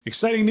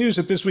Exciting news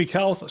at This Week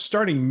Health.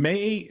 Starting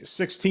May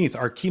 16th,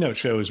 our keynote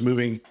show is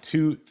moving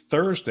to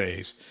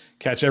Thursdays.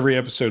 Catch every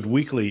episode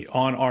weekly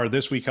on our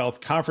This Week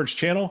Health conference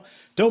channel.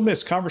 Don't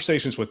miss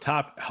conversations with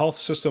top health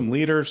system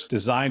leaders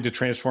designed to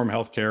transform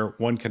healthcare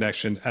one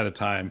connection at a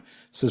time.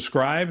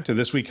 Subscribe to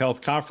This Week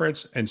Health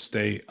conference and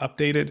stay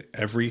updated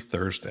every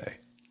Thursday.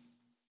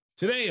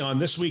 Today on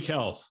This Week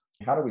Health.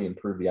 How do we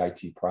improve the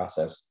IT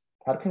process?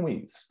 How can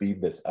we speed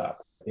this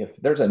up? If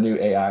there's a new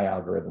AI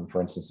algorithm, for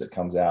instance, that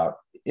comes out,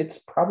 it's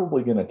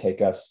probably going to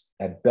take us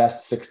at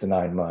best 6 to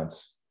 9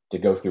 months to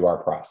go through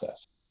our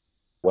process,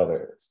 whether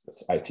it's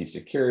this IT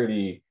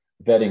security,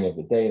 vetting of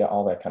the data,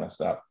 all that kind of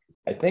stuff.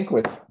 I think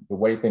with the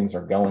way things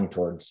are going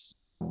towards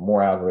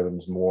more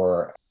algorithms,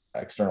 more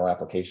external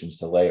applications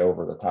to lay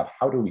over the top,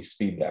 how do we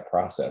speed that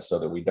process so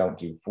that we don't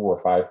do 4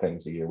 or 5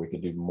 things a year? We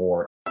could do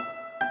more.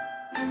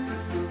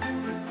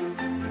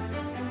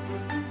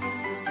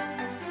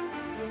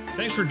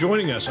 Thanks for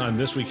joining us on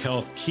This Week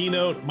Health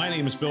Keynote. My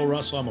name is Bill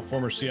Russell. I'm a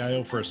former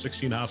CIO for a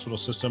 16-hospital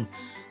system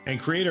and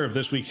creator of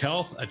This Week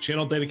Health, a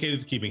channel dedicated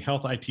to keeping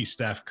health IT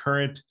staff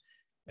current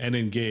and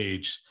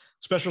engaged.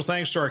 Special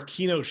thanks to our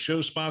keynote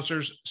show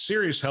sponsors,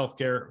 Sirius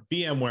Healthcare,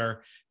 VMware,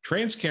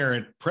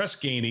 Transcarent, Press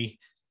Ganey,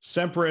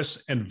 Sempris,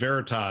 and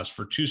Veritas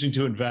for choosing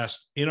to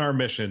invest in our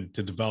mission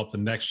to develop the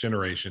next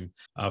generation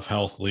of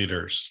health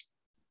leaders.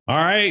 All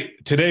right,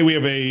 today we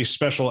have a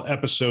special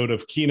episode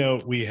of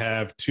Keynote. We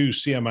have 2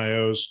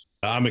 CMIOs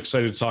I'm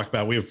excited to talk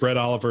about. We have Brett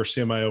Oliver,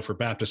 CMIO for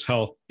Baptist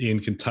Health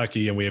in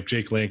Kentucky, and we have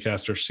Jake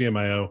Lancaster,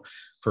 CMIO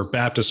for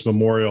Baptist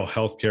Memorial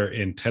Healthcare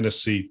in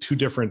Tennessee, 2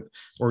 different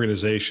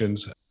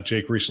organizations.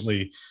 Jake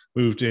recently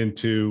moved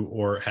into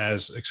or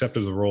has accepted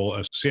the role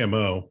as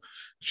CMO,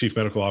 Chief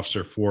Medical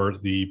Officer for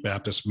the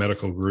Baptist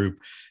Medical Group,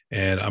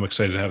 and I'm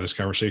excited to have this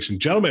conversation.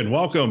 Gentlemen,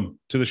 welcome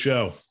to the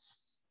show.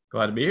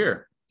 Glad to be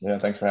here. Yeah,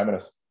 thanks for having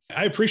us.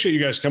 I appreciate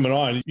you guys coming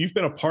on. You've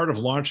been a part of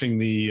launching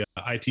the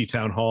IT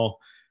Town Hall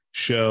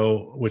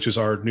show, which is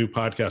our new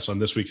podcast on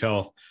This Week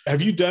Health.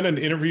 Have you done an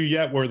interview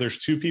yet where there's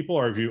 2 people,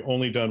 or have you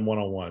only done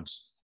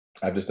one-on-ones?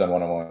 I've just done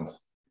one-on-ones.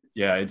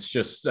 Yeah, it's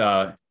just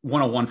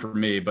one-on-one for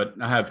me, but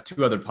I have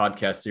 2 other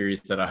podcast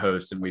series that I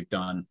host, and we've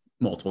done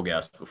multiple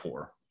guests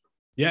before.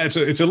 Yeah, it's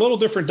a little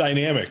different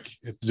dynamic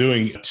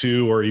doing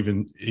 2 or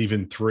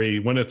even 3.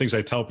 One of the things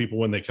I tell people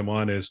when they come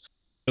on is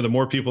the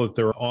more people that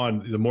they're on,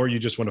 the more you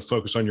just want to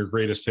focus on your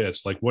greatest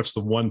hits. Like, what's the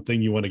one thing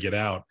you want to get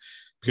out?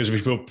 Because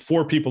if you put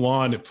 4 people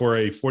on for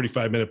a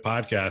 45-minute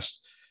podcast,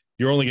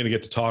 you're only going to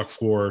get to talk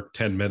for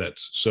 10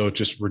 minutes. So it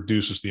just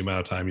reduces the amount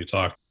of time you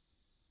talk.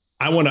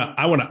 I want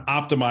to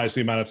optimize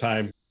the amount of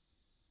time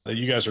that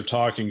you guys are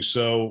talking.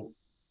 So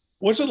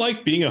what's it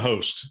like being a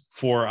host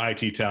for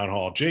IT Town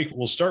Hall? Jake,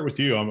 we'll start with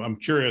you. I'm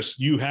curious.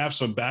 You have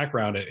some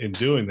background in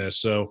doing this.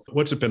 So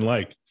what's it been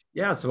like?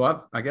 Yeah,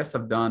 so I guess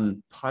I've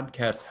done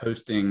podcast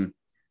hosting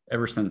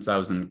ever since I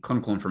was in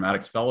Clinical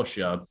Informatics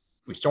Fellowship.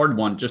 We started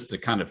one just to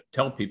kind of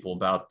tell people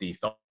about the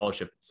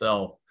fellowship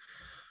itself.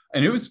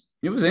 And it was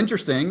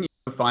interesting,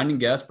 finding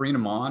guests, bringing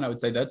them on. I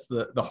would say that's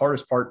the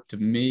hardest part to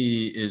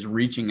me is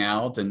reaching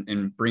out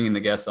and bringing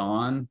the guests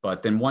on.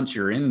 But then once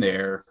you're in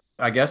there,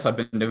 I guess I've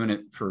been doing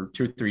it for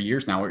 2 or 3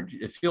 years now.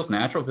 It feels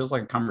natural, it feels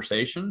like a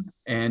conversation.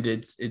 And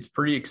it's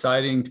pretty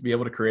exciting to be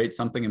able to create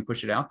something and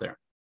push it out there.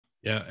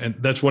 Yeah. And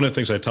that's one of the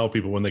things I tell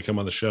people when they come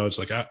on the show. It's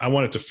like, I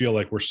want it to feel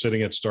like we're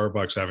sitting at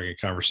Starbucks having a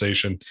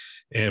conversation,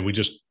 and we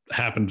just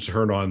happen to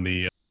turn on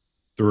the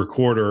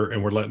recorder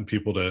and we're letting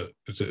people to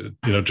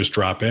just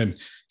drop in.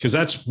 Because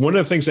that's one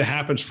of the things that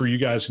happens for you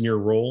guys in your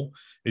role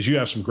is you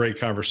have some great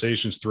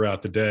conversations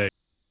throughout the day.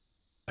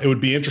 It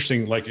would be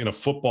interesting, like in a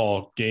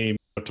football game,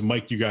 to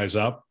mic you guys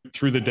up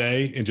through the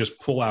day and just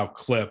pull out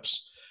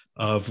clips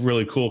of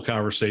really cool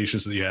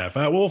conversations that you have.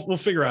 We'll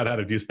figure out how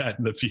to do that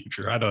in the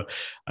future. I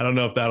don't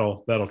know if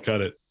that'll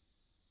cut it.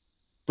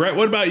 Brett,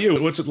 what about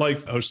you? What's it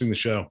like hosting the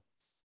show?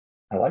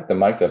 I like the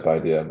mic'd up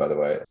idea, by the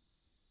way.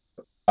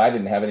 I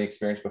didn't have any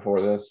experience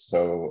before this,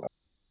 so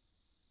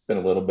it's been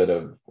a little bit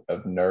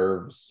of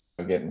nerves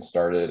of getting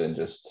started and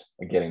just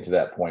getting to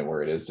that point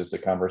where it is just a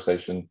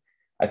conversation.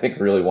 I think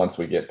really once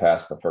we get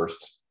past the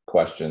first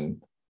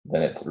question,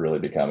 then it's really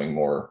becoming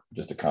more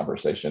just a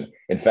conversation.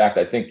 In fact,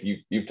 I think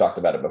you've talked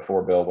about it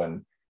before, Bill,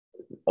 when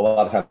a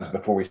lot of times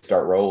before we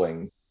start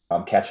rolling,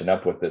 I'm catching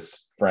up with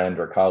this friend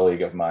or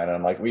colleague of mine, and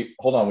I'm like,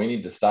 hold on, we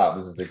need to stop.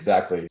 This is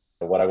exactly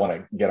what I want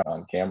to get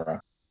on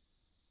camera.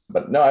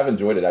 But no, I've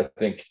enjoyed it. I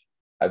think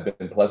I've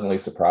been pleasantly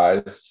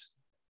surprised.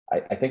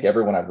 I think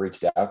everyone I've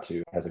reached out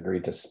to has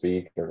agreed to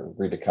speak or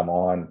agreed to come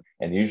on,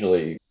 and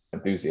usually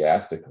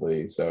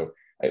enthusiastically. So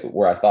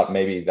where I thought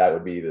maybe that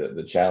would be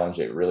the challenge,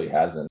 it really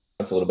hasn't.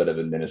 It's a little bit of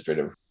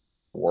administrative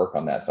work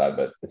on that side,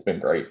 but it's been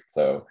great.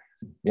 So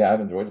yeah, I've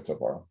enjoyed it so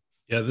far.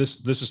 Yeah,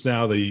 this is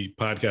now the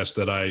podcast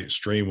that I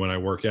stream when I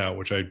work out,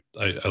 which I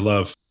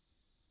love.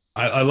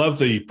 I love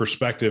the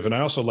perspective, and I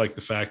also like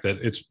the fact that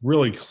it's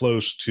really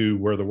close to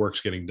where the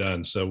work's getting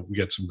done. So we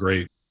get some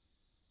great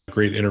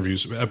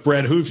interviews.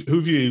 Brett,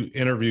 who've you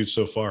interviewed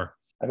so far?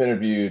 I've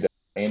interviewed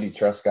Andy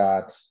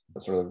Truscott,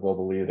 sort of the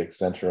global lead at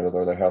Accenture, and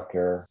other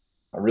healthcare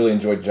I really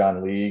enjoyed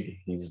John League.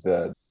 He's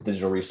the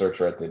digital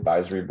researcher at the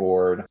advisory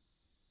board.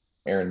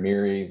 Aaron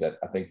Meary, that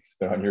I think has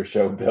been on your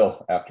show,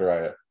 Bill. After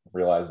I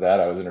realized that,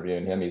 I was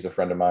interviewing him. He's a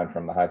friend of mine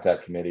from the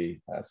HITAC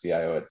committee,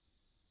 CIO at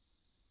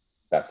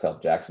Baptist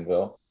Health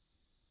Jacksonville.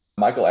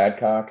 Michael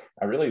Adcock,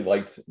 I really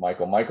liked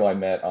Michael. Michael I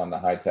met on the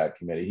HITAC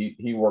committee.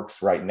 He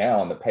works right now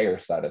on the payer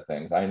side of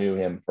things. I knew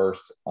him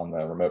first on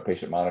the remote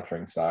patient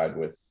monitoring side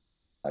with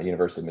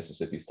University of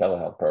Mississippi's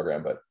telehealth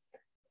program. But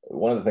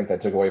one of the things I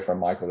took away from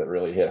Michael that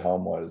really hit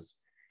home was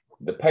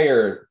the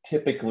payer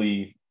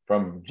typically,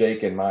 from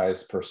Jake and my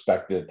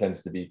perspective,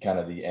 tends to be kind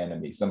of the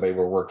enemy, somebody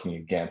we're working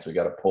against, we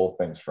got to pull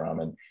things from.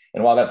 And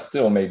while that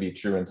still may be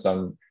true in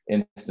some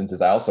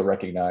instances, I also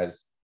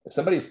recognized if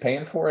somebody's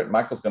paying for it,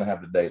 Michael's going to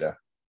have the data.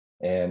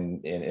 And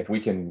if we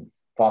can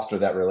foster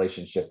that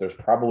relationship, there's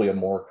probably a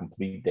more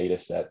complete data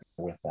set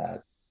with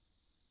that.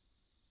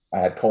 I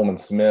had Coleman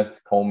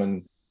Smith.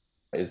 Coleman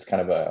is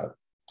kind of a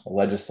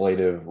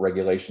legislative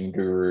regulation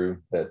guru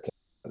that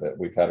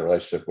we've had a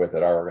relationship with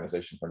at our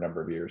organization for a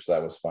number of years. So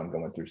that was fun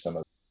going through some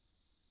of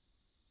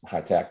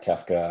HITAC,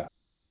 TEFCA,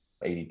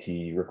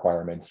 ADT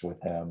requirements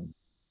with him.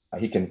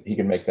 He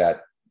can make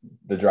that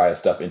the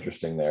driest stuff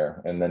interesting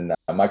there. And then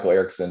Michael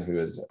Erickson, who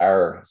is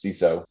our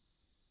CISO,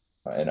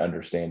 and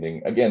understanding.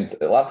 Again,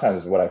 a lot of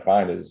times what I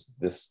find is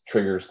this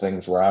triggers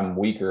things where I'm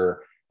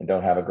weaker and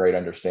don't have a great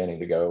understanding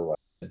to go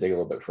dig a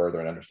little bit further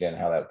and understand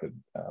how that could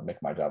make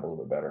my job a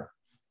little bit better.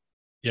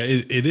 Yeah,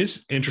 it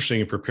is interesting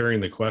in preparing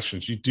the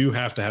questions. You do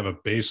have to have a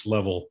base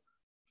level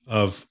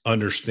of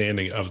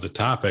understanding of the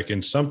topic.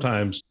 And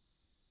sometimes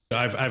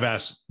I've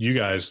asked you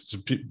guys,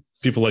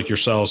 people like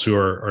yourselves who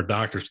are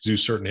doctors, to do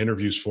certain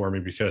interviews for me,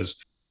 because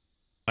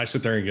I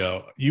sit there and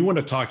go, you want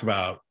to talk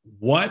about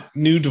what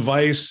new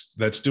device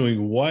that's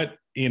doing what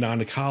in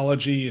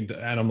oncology?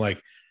 And I'm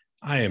like,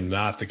 I am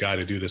not the guy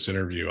to do this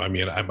interview. I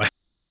mean,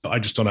 I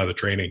just don't have the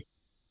training.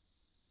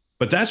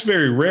 But that's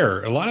very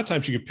rare. A lot of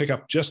times you can pick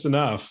up just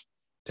enough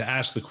to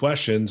ask the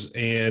questions,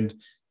 and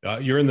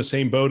you're in the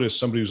same boat as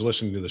somebody who's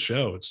listening to the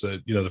show. It's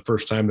the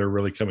first time they're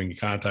really coming in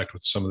contact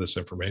with some of this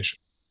information.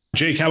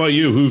 Jake, how about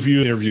you? Who have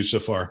you interviewed so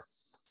far?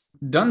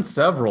 Done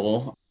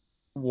several.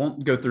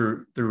 Won't go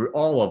through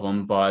all of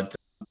them, but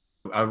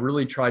I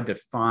really tried to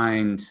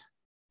find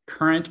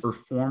current or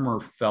former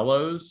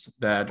fellows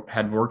that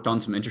had worked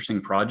on some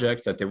interesting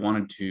projects that they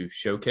wanted to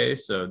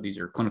showcase. So these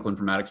are clinical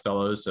informatics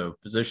fellows, so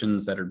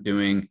physicians that are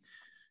doing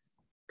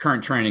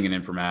current training in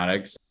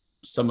informatics.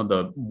 Some of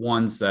the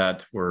ones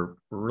that were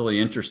really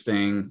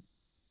interesting,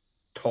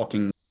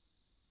 talking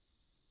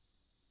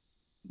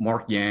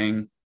Mark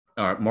Zhang,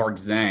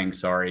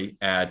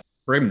 at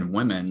Brigham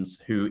Women's,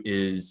 who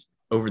is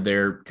over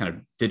their kind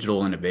of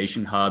digital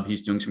innovation hub.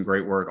 He's doing some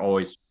great work,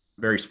 always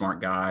very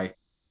smart guy,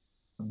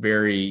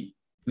 very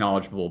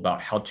knowledgeable about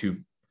how to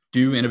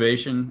do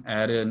innovation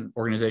at an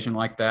organization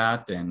like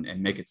that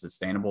and make it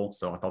sustainable.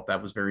 So I thought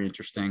that was very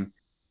interesting.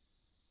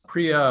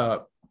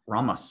 Priya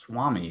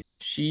Ramaswamy,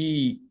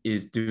 she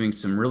is doing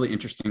some really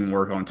interesting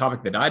work on a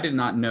topic that I did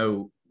not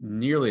know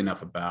nearly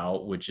enough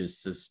about, which is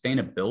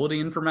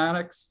sustainability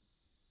informatics,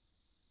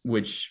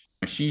 which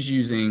she's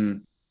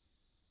using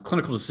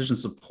clinical decision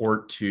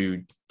support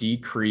to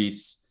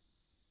decrease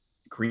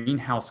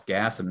greenhouse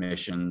gas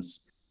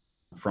emissions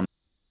from.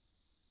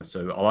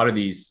 So a lot of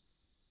these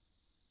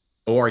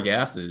OR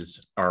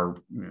gases are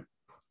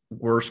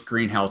worse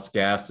greenhouse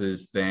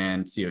gases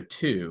than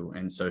CO2.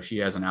 And so she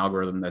has an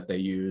algorithm that they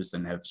use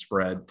and have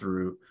spread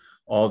through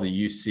all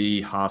the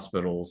UC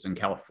hospitals in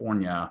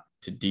California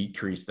to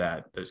decrease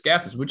those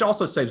gases, which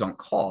also saves on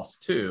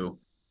cost too,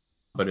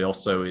 but it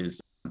also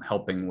is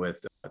helping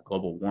with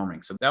global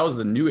warming. So that was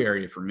a new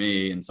area for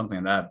me and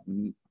something that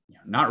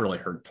not really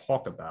heard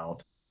talk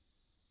about,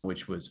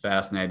 which was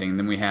fascinating. And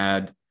then we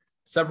had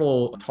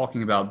several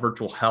talking about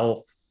virtual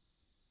health.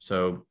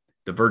 So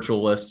the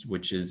virtualist,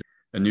 which is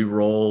a new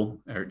role,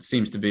 or it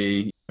seems to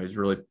be, is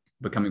really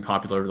becoming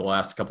popular over the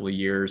last couple of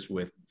years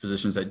with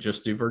physicians that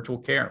just do virtual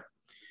care.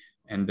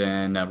 And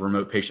then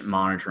remote patient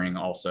monitoring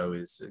also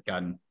has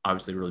gotten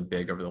obviously really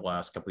big over the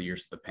last couple of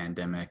years of the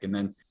pandemic. And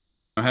then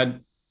I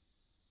had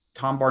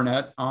Tom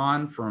Barnett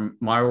on from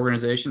my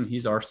organization.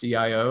 He's our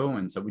CIO.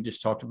 And so we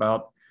just talked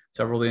about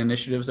several of the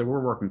initiatives that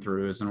we're working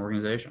through as an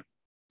organization.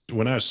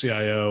 When I was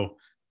CIO,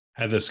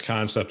 I had this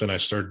concept and I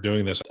started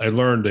doing this. I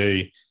learned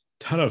a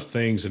ton of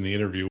things in the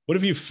interview. What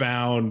have you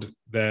found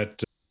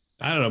that,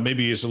 I don't know,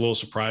 maybe is a little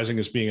surprising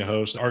as being a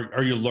host?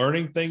 Are you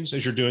learning things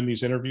as you're doing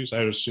these interviews? I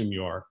would assume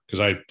you are,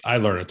 because I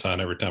learn a ton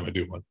every time I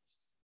do one.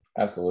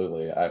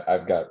 Absolutely.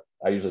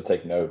 I usually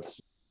take notes.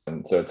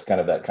 And so it's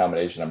kind of that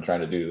combination. I'm trying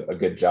to do a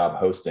good job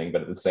hosting,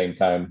 but at the same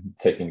time,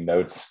 taking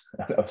notes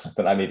of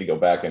something I need to go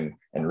back and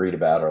read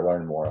about or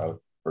learn more of,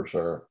 for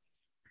sure.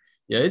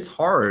 Yeah, it's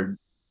hard.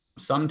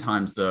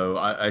 Sometimes, though,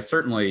 I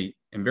certainly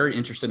am very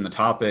interested in the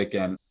topic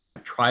and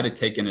try to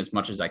take in as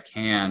much as I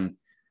can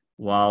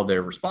while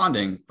they're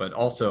responding. But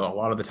also a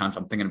lot of the times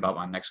I'm thinking about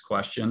my next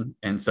question.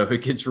 And so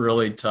it gets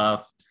really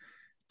tough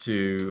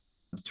to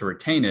to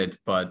retain it.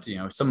 But,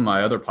 some of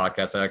my other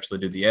podcasts I actually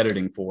do the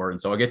editing for. And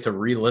so I get to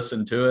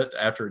re-listen to it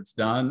after it's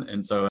done.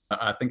 And so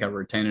I think I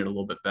retain it a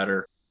little bit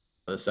better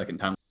the second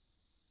time.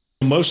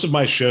 Most of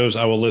my shows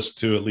I will listen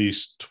to at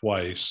least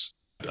twice.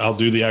 I'll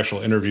do the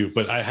actual interview,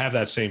 but I have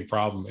that same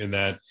problem in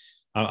that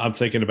I'm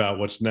thinking about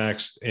what's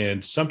next.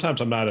 And sometimes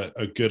I'm not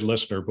a good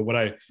listener,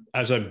 but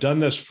as I've done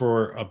this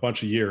for a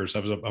bunch of years,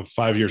 I'm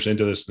 5 years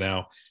into this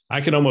now,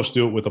 I can almost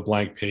do it with a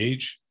blank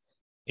page,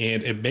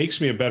 and it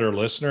makes me a better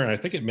listener. And I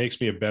think it makes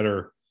me a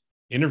better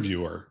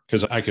interviewer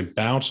because I can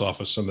bounce off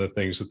of some of the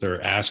things that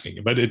they're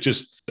asking. But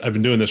I've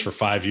been doing this for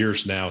 5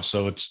 years now.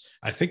 So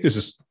I think this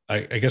is,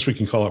 I guess we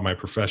can call it my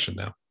profession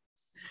now.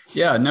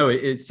 Yeah, no,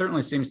 it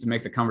certainly seems to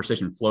make the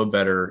conversation flow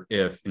better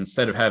if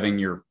instead of having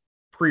your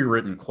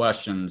pre-written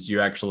questions, you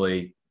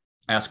actually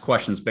ask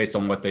questions based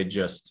on what they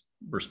just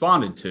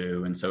responded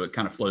to. And so it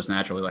kind of flows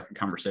naturally like a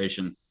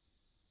conversation.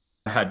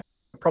 I had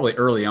probably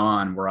early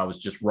on where I was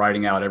just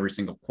writing out every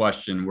single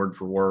question word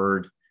for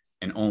word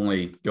and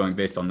only going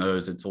based on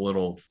those. It's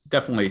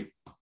definitely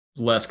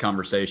less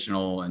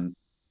conversational and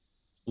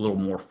a little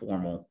more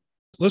formal.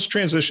 Let's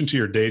transition to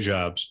your day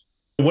jobs.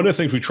 One of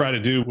the things we try to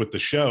do with the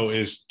show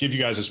is give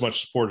you guys as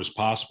much support as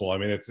possible. I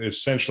mean, it's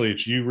essentially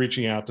you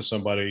reaching out to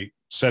somebody,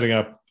 setting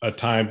up a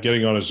time,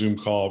 getting on a Zoom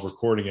call,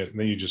 recording it, and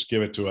then you just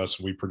give it to us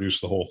and we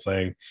produce the whole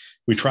thing.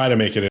 We try to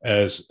make it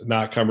as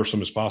not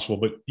cumbersome as possible,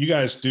 but you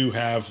guys do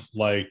have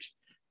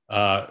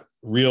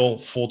real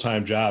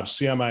full-time jobs.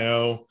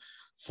 CMIO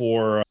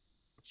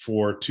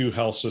for 2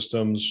 health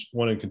systems,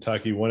 one in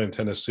Kentucky, one in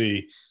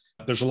Tennessee.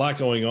 There's a lot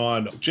going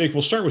on. Jake,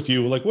 we'll start with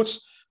you.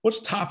 What's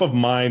top of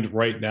mind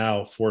right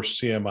now for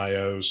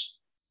CMIOs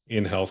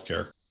in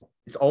healthcare?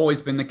 It's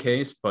always been the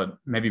case, but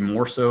maybe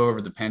more so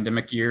over the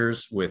pandemic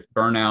years with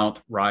burnout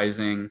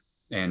rising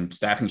and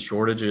staffing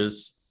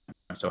shortages.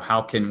 So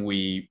how can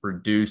we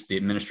reduce the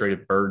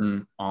administrative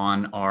burden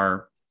on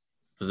our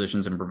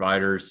physicians and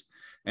providers,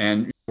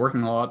 and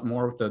working a lot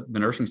more with the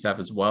nursing staff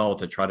as well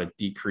to try to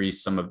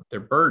decrease some of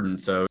their burden.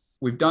 So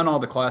we've done all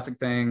the classic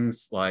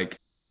things like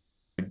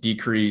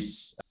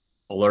decrease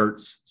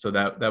alerts. So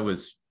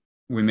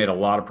we made a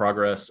lot of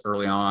progress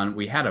early on.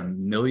 We had a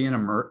million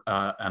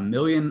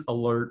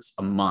alerts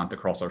a month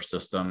across our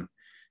system,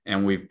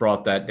 and we've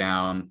brought that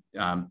down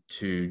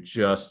to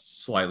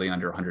just slightly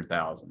under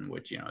 100,000,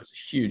 which is a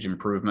huge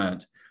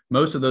improvement.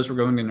 Most of those were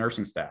going to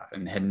nursing staff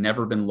and had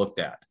never been looked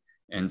at,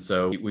 and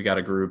so we got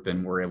a group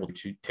and we're able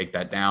to take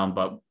that down.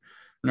 But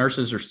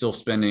nurses are still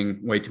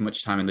spending way too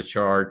much time in the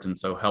chart, and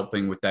so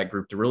helping with that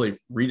group to really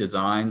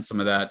redesign some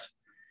of that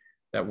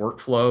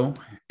workflow.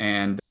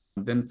 And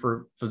then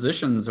for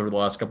physicians over the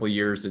last couple of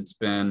years, it's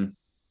been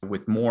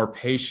with more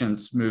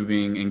patients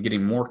moving and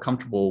getting more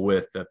comfortable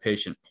with the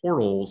patient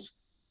portals,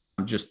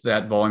 just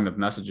that volume of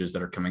messages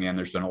that are coming in.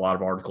 There's been a lot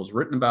of articles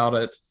written about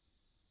it,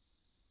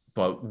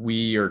 but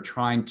we are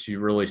trying to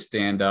really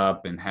stand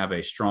up and have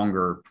a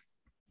stronger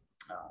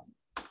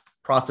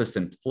process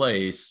in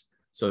place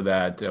so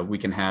that we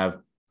can have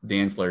the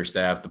ancillary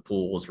staff, the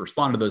pools,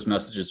 respond to those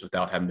messages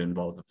without having to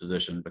involve the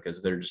physician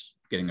because they're just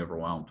getting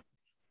overwhelmed.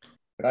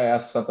 Could I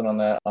ask something on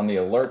that? On the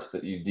alerts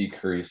that you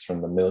decreased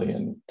from the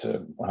million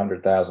to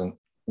 100,000,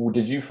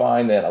 did you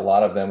find that a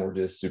lot of them were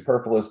just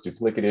superfluous,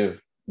 duplicative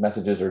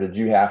messages, or did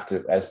you have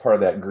to, as part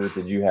of that group,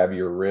 did you have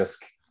your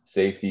risk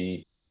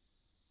safety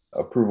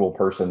approval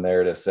person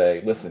there to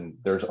say, listen,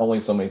 there's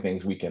only so many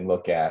things we can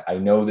look at. I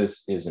know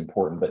this is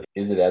important, but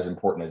is it as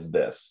important as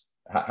this?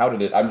 How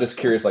did it, I'm just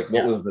curious, what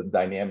was the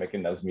dynamic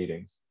in those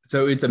meetings?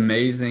 So it's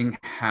amazing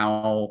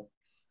how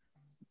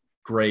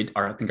great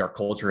I think our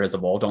culture has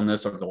evolved on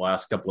this over the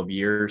last couple of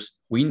years.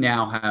 We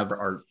now have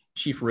our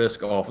chief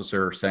risk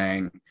officer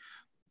saying,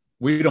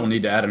 we don't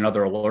need to add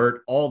another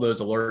alert. All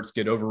those alerts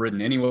get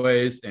overridden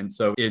anyways. And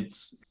so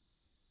it's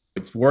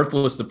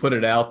worthless to put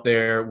it out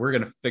there. We're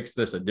going to fix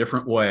this a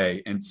different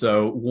way. And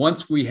so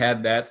once we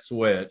had that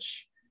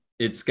switch,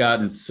 it's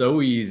gotten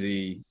so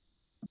easy.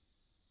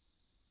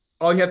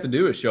 All you have to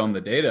do is show them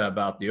the data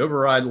about the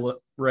override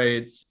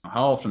rates,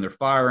 how often they're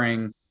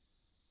firing.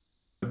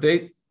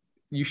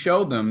 You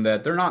show them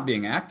that they're not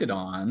being acted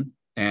on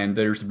and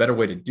there's a better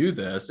way to do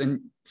this.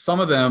 And some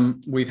of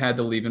them we've had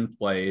to leave in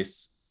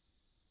place,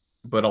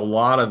 but a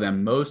lot of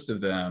them, most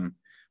of them,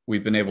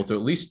 we've been able to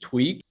at least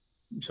tweak.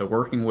 So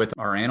working with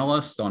our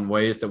analysts on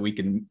ways that we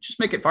can just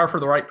make it fire for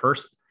the right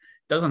person.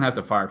 It doesn't have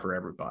to fire for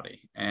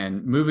everybody,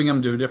 and moving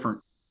them to a different,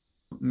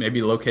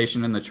 maybe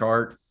location in the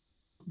chart,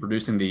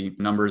 reducing the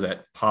numbers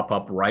that pop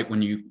up right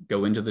when you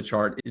go into the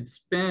chart.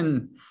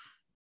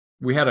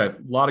 We had a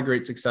lot of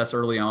great success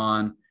early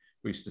on.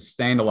 We've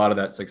sustained a lot of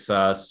that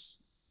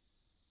success.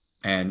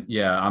 And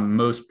yeah, I'm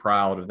most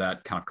proud of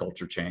that kind of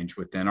culture change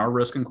within our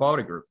risk and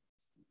quality group.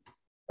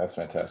 That's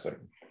fantastic.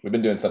 We've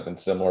been doing something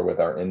similar with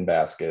our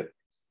in-basket,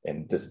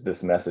 and does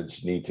this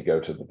message need to go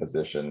to the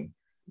physician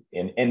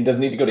and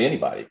doesn't need to go to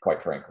anybody,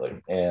 quite frankly.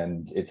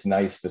 And it's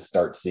nice to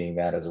start seeing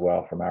that as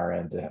well from our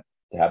end, to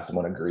have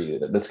someone agree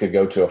that this could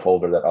go to a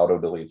folder that auto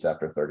deletes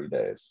after 30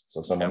 days.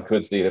 So someone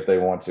could see it if they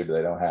want to, but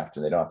they don't have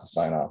to. They don't have to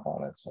sign off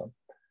on it. So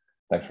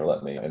thanks for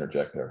letting me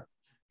interject there.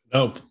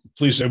 No,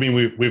 please. I mean,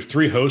 we have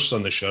three hosts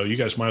on the show. You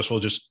guys might as well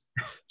just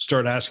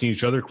start asking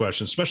each other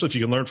questions, especially if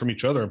you can learn from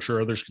each other. I'm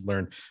sure others could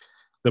learn.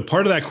 The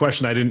part of that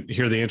question I didn't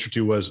hear the answer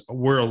to was,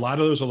 were a lot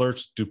of those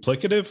alerts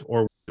duplicative,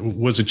 or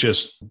was it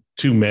just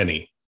too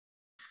many?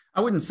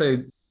 I wouldn't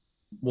say,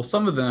 well,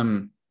 some of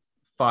them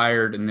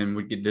fired and then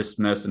would get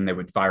dismissed and they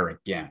would fire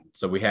again.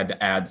 So we had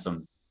to add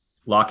some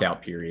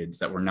lockout periods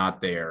that were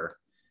not there.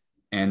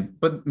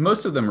 But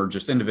most of them are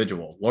just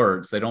individual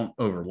alerts. They don't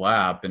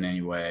overlap in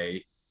any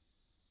way,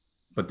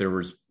 but there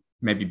was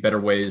maybe better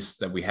ways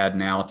that we had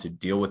now to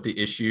deal with the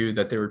issue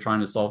that they were trying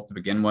to solve to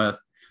begin with.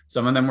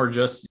 Some of them were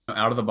just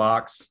out of the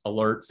box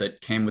alerts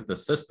that came with the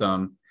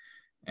system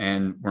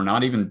and were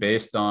not even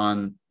based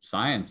on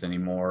science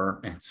anymore.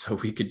 And so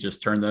we could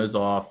just turn those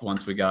off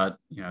once we got,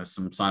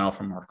 some sign off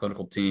from our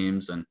clinical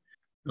teams, and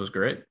it was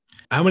great.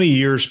 How many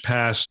years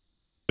past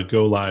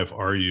go live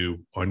are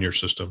you on your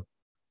system?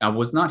 I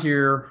was not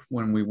here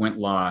when we went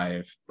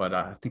live, but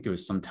I think it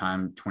was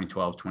sometime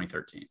 2012,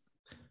 2013.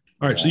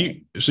 All right.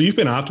 So you've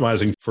been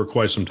optimizing for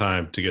quite some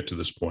time to get to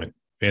this point.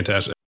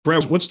 Fantastic.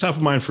 Brett, what's top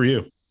of mind for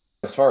you?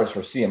 As far as for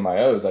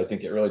CMIOs, I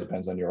think it really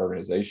depends on your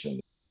organization.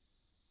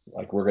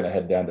 Like, we're going to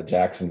head down to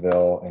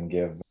Jacksonville and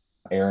give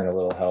Aaron a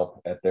little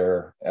help at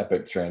their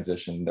Epic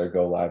transition. Their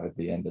go live at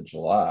the end of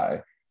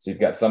July. So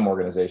you've got some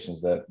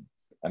organizations that,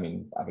 I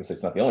mean, obviously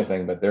it's not the only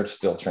thing, but they're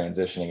still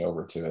transitioning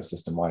over to a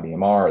system-wide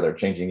EMR. They're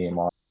changing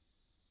EMR.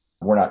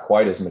 We're not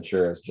quite as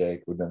mature as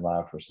Jake. We've been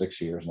live for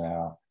 6 years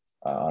now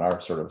on our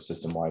sort of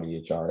system-wide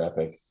EHR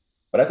Epic.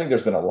 But I think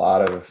there's been a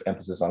lot of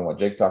emphasis on what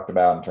Jake talked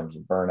about in terms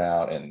of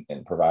burnout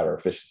and provider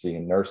efficiency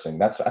in nursing.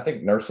 I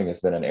think nursing has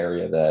been an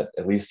area that,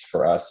 at least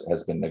for us,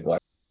 has been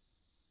neglected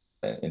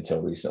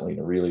until recently,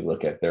 to really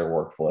look at their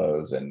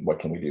workflows and what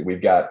can we do.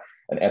 We've got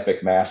an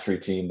Epic mastery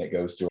team that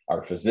goes to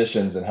our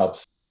physicians and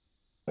helps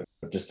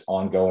just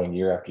ongoing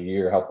year after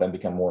year, help them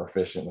become more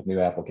efficient with new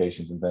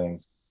applications and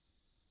things.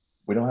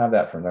 We don't have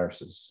that for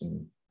nurses.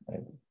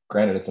 And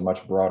granted, it's a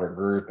much broader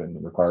group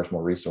and requires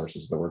more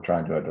resources, but we're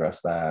trying to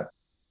address that.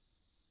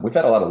 We've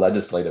had a lot of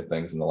legislative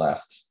things in the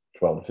last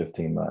 12 to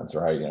 15 months,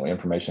 right?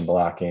 Information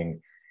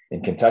blocking.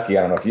 In Kentucky,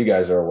 I don't know if you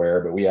guys are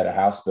aware, but we had a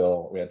House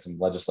bill. We had some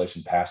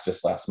legislation passed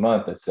just last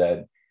month that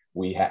said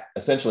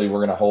essentially we're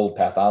going to hold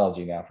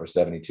pathology now for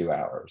 72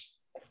 hours.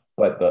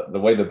 But the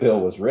way the bill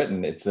was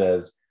written, it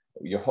says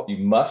you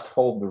must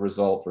hold the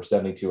result for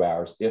 72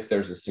 hours if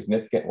there's a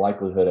significant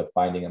likelihood of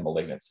finding a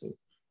malignancy.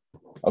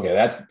 Okay,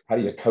 how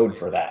do you code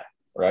for that,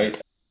 right?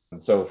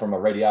 And so from a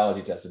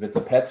radiology test, if it's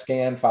a PET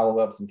scan, follow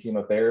up some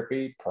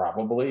chemotherapy,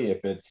 probably.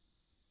 If it's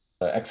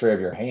an X-ray of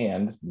your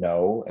hand,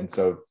 no. And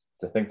so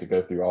to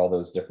go through all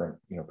those different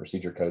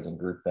procedure codes and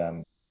group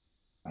them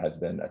has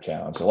been a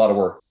challenge. So a lot of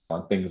work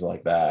on things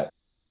like that.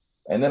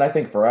 And then I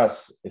think for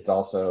us, it's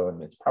also,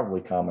 and it's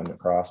probably common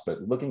across,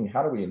 but looking,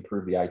 how do we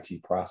improve the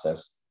IT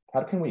process?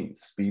 How can we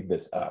speed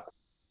this up?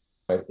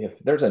 If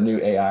there's a new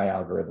AI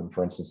algorithm,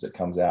 for instance, that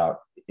comes out,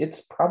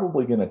 it's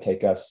probably going to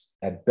take us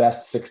at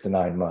best 6 to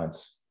 9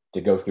 months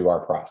to go through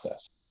our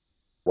process,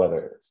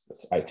 whether it's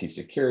this IT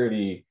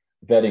security,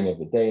 vetting of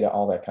the data,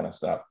 all that kind of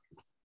stuff.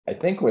 I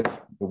think with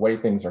the way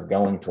things are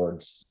going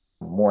towards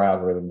more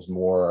algorithms,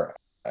 more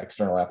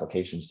external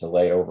applications to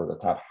lay over the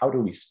top, how do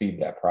we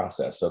speed that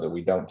process so that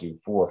we don't do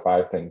 4 or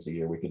 5 things a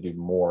year? We can do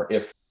more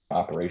if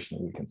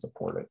operationally we can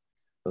support it.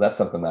 So that's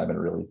something that I've been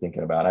really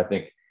thinking about. I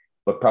think,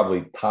 but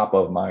probably top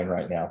of mind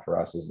right now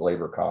for us is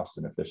labor cost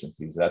and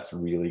efficiencies. That's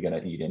really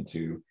going to eat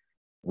into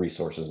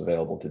resources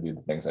available to do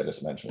the things I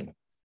just mentioned.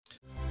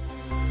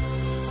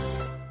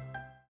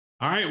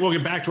 All right, we'll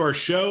get back to our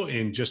show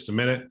in just a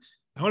minute.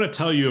 I want to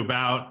tell you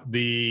about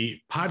the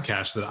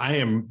podcast that I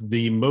am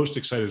the most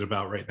excited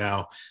about right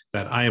now,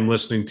 that I am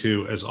listening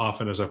to as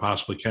often as I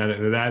possibly can.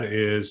 And that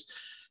is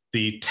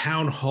the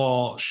town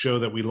hall show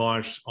that we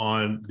launched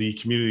on the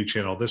community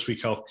channel, This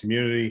Week Health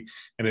Community,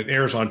 and it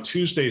airs on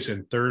Tuesdays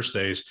and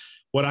Thursdays.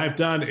 What I've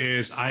done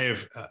is I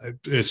have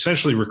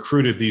essentially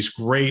recruited these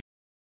great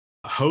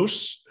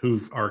hosts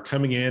who are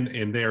coming in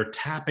and they're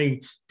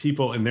tapping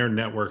people in their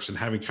networks and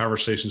having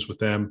conversations with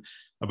them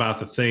about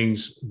the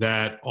things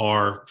that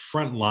are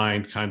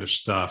frontline kind of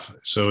stuff.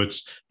 So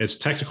it's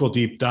technical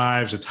deep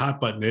dives, it's hot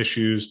button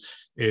issues,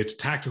 it's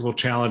tactical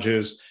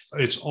challenges,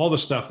 it's all the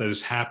stuff that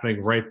is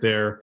happening right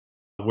there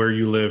where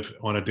you live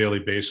on a daily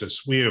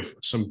basis. We have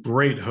some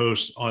great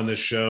hosts on this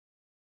show.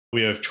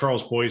 We have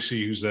Charles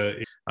Boise, who's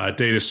a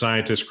data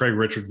scientist, Craig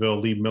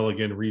Richardville, Lee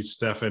Milligan, Reed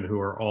Steffen, who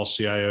are all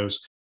CIOs.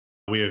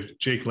 We have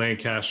Jake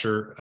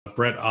Lancaster,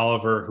 Brett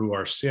Oliver, who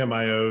are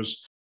CMIOs.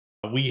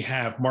 We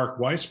have Mark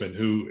Weissman,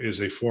 who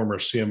is a former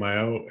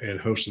CMIO and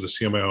host of the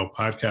CMIO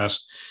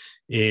podcast,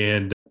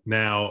 and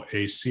now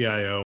a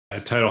CIO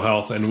at Tidal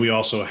Health. And we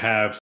also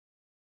have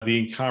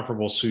the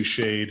incomparable Sue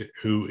Shade,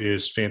 who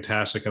is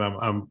fantastic. And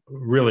I'm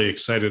really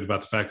excited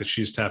about the fact that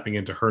she's tapping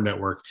into her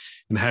network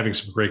and having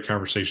some great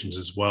conversations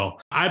as well.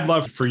 I'd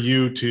love for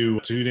you to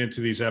tune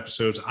into these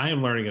episodes. I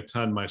am learning a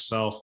ton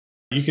myself.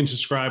 You can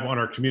subscribe on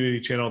our community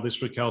channel,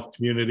 This Week Health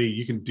Community.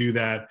 You can do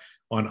that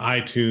on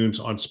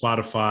iTunes, on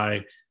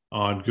Spotify,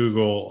 on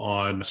Google,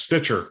 on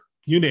Stitcher.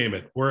 you name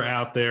it, we're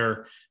out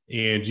there,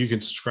 and you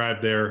can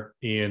subscribe there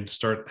and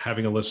start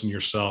having a listen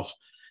yourself.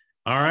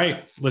 All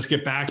right, let's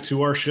get back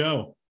to our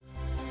show.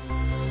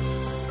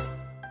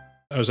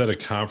 I was at a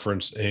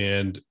conference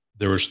and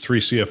there was 3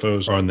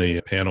 CFOs on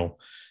the panel,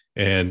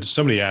 and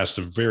somebody asked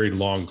a very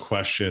long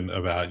question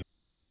about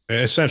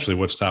essentially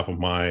what's top of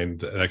mind,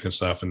 that kind of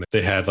stuff. And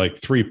they had like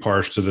 3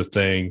 parts to the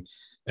thing.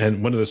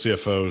 And one of the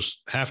CFOs,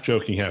 half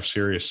joking, half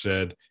serious,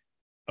 said,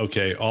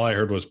 okay, all I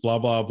heard was blah,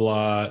 blah,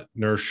 blah,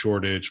 nurse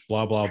shortage,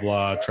 blah, blah,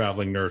 blah,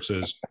 traveling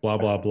nurses, blah,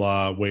 blah,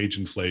 blah, wage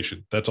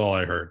inflation. That's all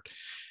I heard.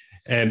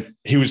 And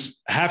he was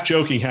half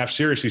joking, half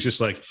serious. He's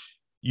just like,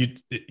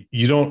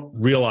 you don't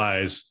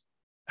realize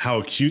how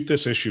acute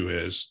this issue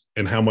is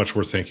and how much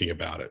we're thinking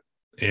about it.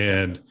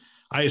 And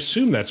I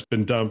assume that's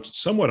been dumped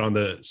somewhat on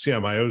the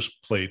CMIO's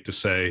plate to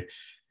say,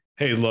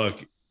 hey,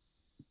 look,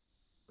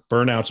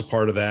 burnout's a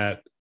part of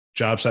that.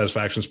 Job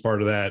satisfaction is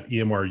part of that.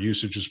 EMR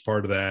usage is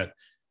part of that.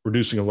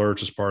 Reducing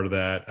alerts is part of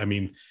that. I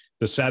mean,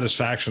 the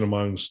satisfaction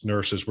amongst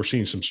nurses, we're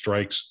seeing some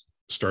strikes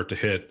start to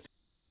hit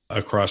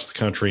across the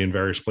country in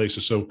various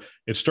places. So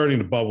it's starting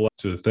to bubble up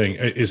to the thing.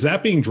 Is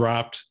that being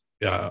dropped?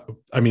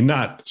 I mean,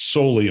 not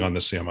solely on the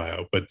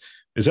CMIO, but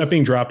is that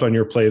being dropped on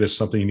your plate as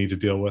something you need to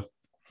deal with?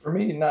 For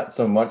me, not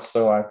so much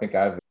so. I think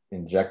I've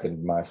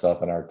injected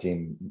myself and our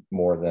team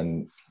more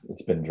than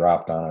it's been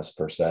dropped on us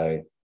per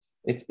se.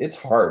 It's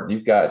hard.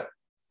 You've got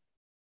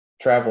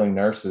traveling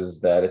nurses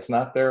that it's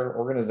not their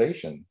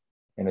organization,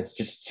 and it's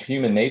just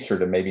human nature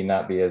to maybe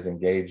not be as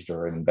engaged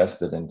or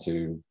invested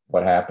into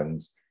what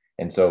happens.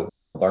 And so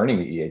learning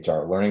the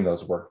EHR, learning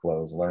those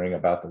workflows, learning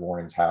about the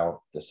warnings,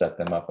 how to set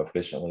them up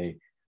efficiently.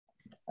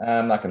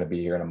 I'm not going to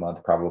be here in a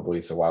month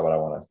probably, so why would I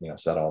want to,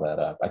 set all that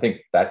up? I think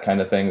that kind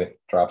of thing that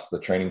drops the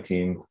training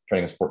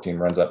and support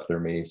team runs up through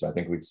me. So I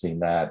think we've seen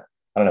that.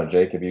 I don't know,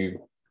 Jake,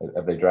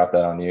 have they dropped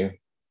that on you?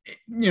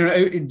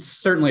 It's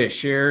certainly a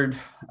shared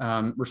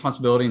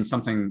responsibility, and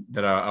something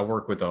that I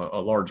work with a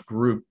large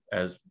group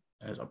as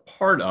a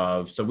part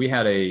of. So we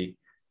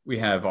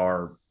have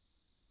our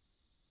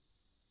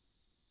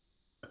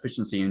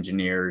efficiency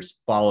engineers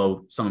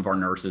follow some of our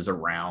nurses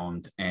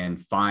around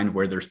and find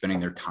where they're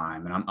spending their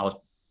time. And I was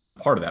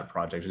part of that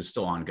project. It's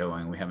still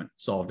ongoing. We haven't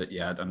solved it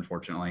yet,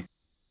 unfortunately.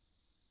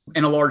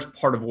 And a large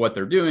part of what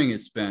they're doing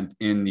is spent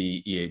in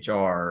the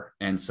EHR.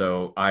 And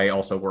so I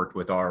also worked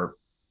with our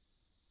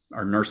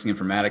nursing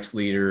informatics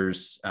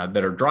leaders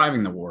that are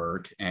driving the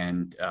work,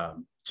 and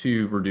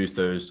to reduce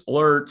those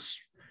alerts,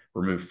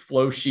 remove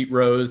flow sheet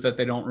rows that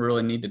they don't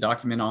really need to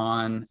document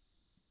on,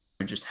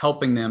 just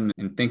helping them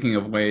and thinking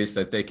of ways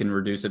that they can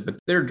reduce it. But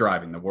they're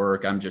driving the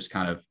work. I'm just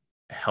kind of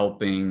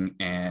helping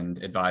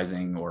and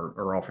advising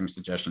or offering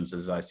suggestions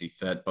as I see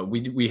fit. But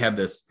we have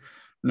this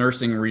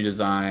nursing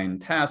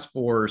redesign task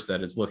force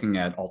that is looking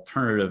at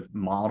alternative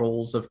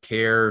models of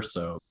care.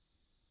 So,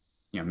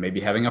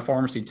 maybe having a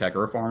pharmacy tech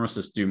or a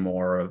pharmacist do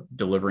more of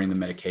delivering the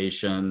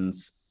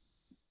medications.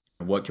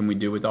 What can we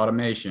do with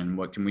automation?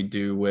 What can we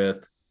do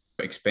with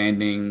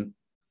expanding,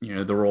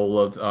 the role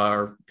of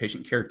our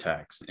patient care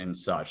techs and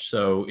such?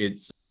 So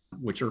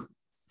which are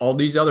all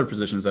these other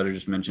positions that I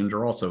just mentioned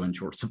are also in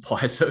short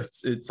supply. So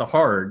it's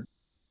hard,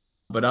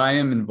 but I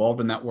am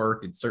involved in that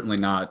work. It's certainly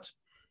not,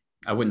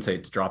 I wouldn't say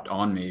it's dropped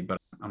on me, but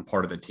I'm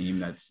part of the team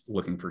that's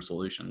looking for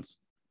solutions.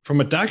 From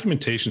a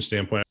documentation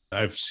standpoint,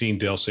 I've seen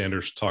Dale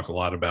Sanders talk a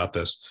lot about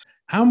this.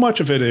 How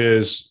much of it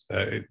is,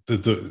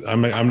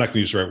 I'm not going to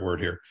use the right word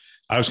here.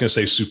 I was going to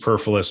say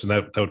superfluous, and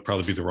that would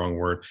probably be the wrong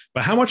word.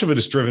 But how much of it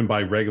is driven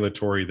by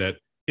regulatory that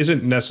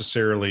isn't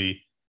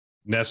necessarily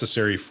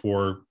necessary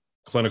for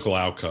clinical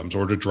outcomes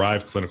or to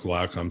drive clinical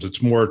outcomes?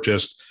 It's more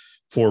just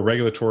for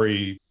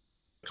regulatory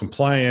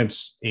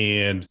compliance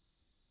and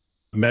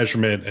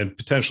measurement and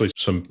potentially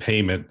some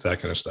payment, that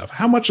kind of stuff.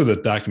 How much of the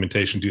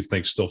documentation do you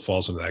think still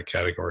falls into that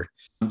category?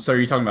 So are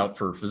you talking about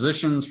for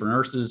physicians, for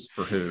nurses,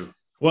 for who?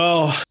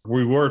 Well,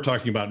 we were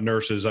talking about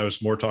nurses. I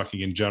was more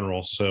talking in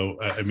general. So,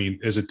 I mean,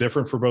 is it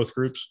different for both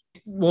groups?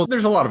 Well,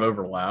 there's a lot of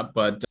overlap,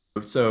 but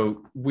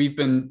so we've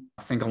been,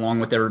 I think, along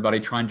with everybody,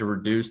 trying to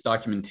reduce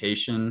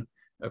documentation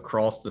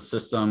across the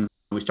system.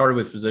 We started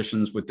with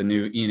physicians with the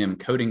new E&M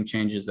coding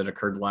changes that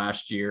occurred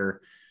last year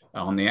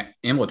on the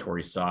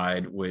ambulatory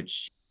side,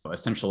 which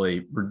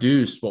essentially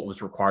reduced what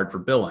was required for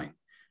billing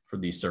for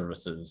these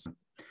services.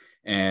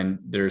 And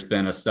there's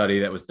been a study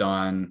that was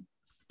done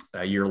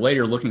a year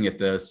later looking at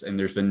this, and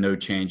there's been no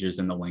changes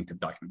in the length of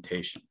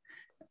documentation.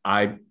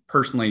 I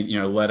personally,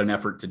 led an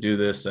effort to do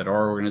this at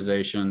our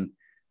organization.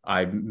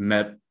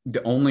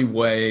 The only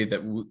way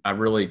that I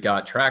really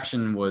got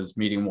traction was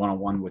meeting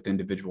one-on-one with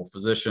individual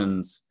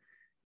physicians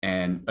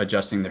and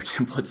adjusting their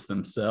templates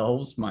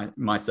themselves,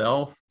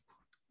 myself.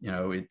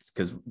 It's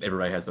because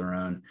everybody has their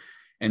own.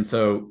 And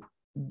so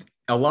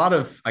a lot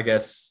of, I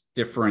guess,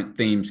 different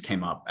themes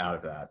came up out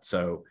of that.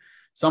 So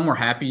some were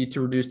happy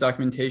to reduce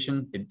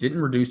documentation. It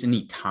didn't reduce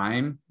any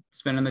time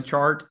spent in the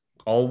chart.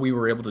 All we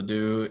were able to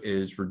do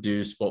is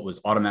reduce what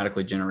was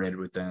automatically generated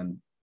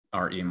within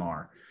our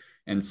EMR.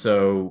 And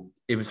so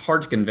it was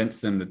hard to convince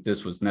them that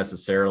this was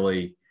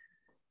necessarily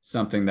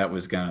something that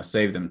was going to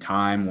save them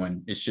time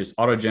when it's just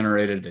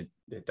auto-generated.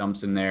 It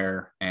dumps in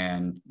there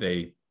and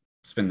they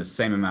spend the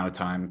same amount of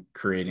time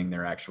creating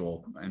their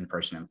actual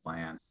impression and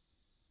plan.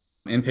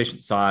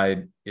 Inpatient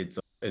side, it's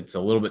a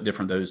little bit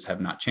different. Those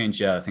have not changed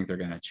yet. I think they're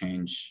going to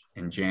change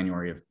in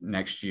January of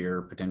next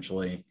year,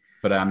 potentially.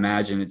 But I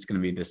imagine it's going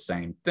to be the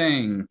same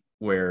thing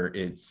where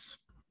it's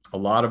a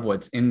lot of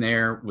what's in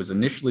there was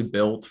initially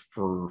built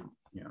for,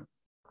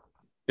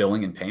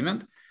 billing and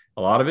payment.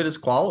 A lot of it is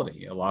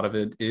quality. A lot of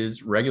it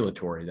is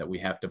regulatory that we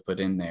have to put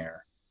in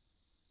there.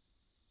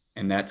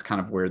 And that's kind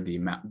of where the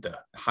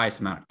highest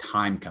amount of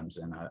time comes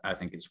in, I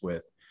think, is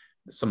with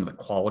some of the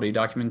quality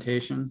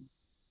documentation.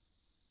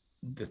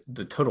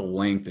 The total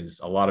length is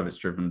a lot of it's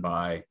driven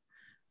by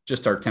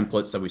just our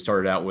templates that we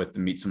started out with to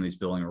meet some of these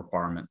billing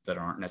requirements that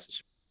aren't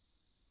necessarily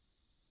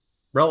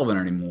relevant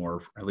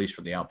anymore, at least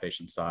for the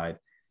outpatient side.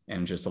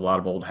 And just a lot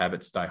of old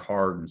habits die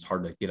hard, and it's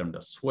hard to get them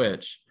to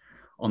switch.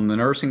 On the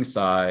nursing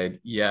side,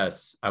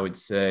 yes, I would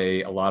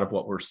say a lot of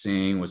what we're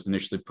seeing was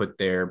initially put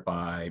there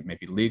by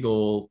maybe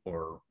legal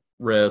or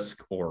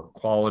risk or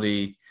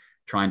quality,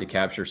 trying to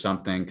capture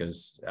something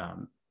because,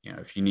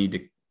 if you need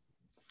to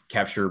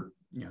capture,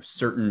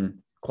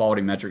 certain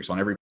quality metrics on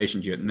every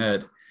patient you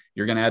admit,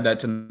 you're going to add that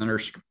to the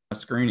nurse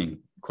screening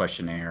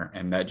questionnaire,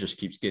 and that just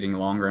keeps getting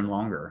longer and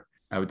longer.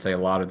 I would say a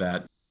lot of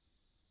that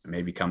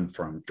maybe come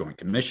from Joint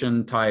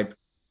Commission type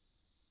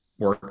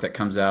work that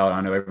comes out.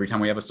 I know every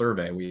time we have a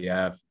survey, we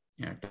have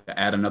to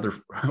add another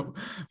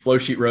flow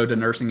sheet road to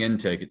nursing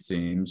intake, it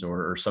seems,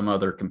 or some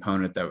other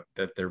component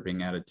that they're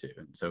being added to.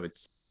 And so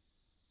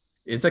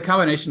it's a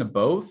combination of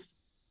both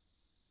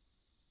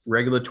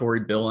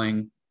regulatory,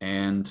 billing,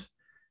 and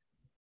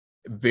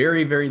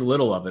very, very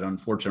little of it,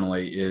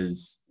 unfortunately,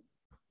 is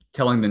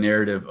telling the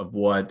narrative of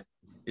what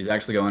is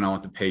actually going on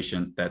with the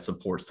patient that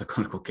supports the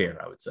clinical care,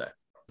 I would say.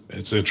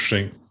 It's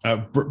interesting.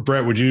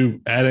 Brett, would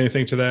you add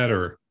anything to that,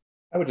 or?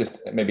 I would just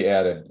maybe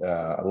add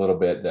a little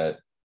bit that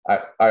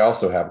I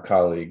also have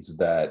colleagues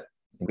that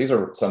these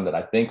are some that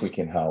I think we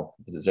can help,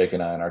 that Jake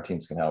and I and our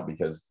teams can help,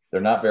 because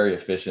they're not very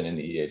efficient in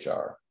the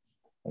EHR.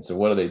 And so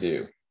what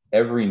do?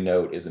 Every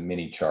note is a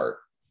mini chart.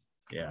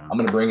 Yeah. I'm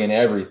going to bring in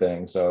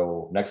everything.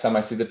 So next time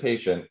I see the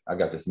patient, I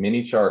got this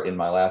mini chart in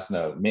my last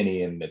note,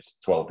 mini, and it's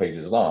 12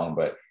 pages long.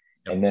 But,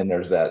 and then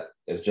there's that,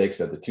 as Jake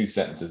said, the 2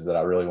 sentences that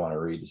I really want to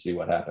read to see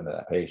what happened to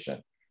that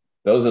patient.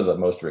 Those are the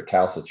most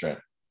recalcitrant,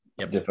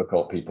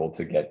 difficult people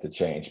to get to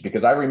change,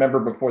 because I remember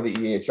before the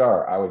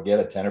EHR, I would get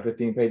a 10 or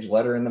 15 page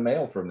letter in the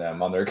mail from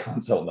them on their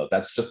consult note.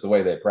 That's just the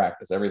way they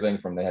practice. Everything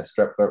from they had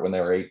strep throat when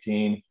they were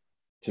 18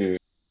 to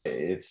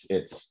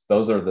it's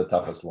those are the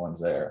toughest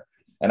ones there.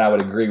 And I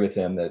would agree with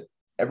him that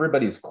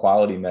everybody's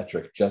quality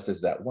metric just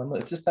is that one.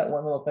 It's just that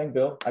one little thing,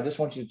 Bill. I just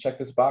want you to check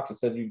this box that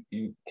says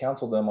you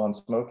counseled them on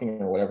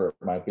smoking or whatever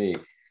it might be.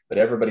 But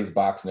everybody's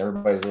box and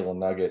everybody's little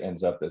nugget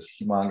ends up this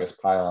humongous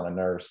pile on a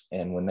nurse.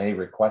 And when they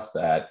request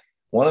that,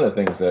 one of the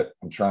things that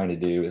I'm trying to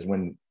do is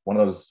when one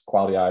of those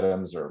quality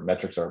items or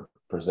metrics are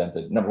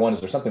presented, number one, is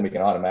there something we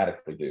can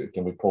automatically do?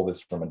 Can we pull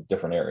this from a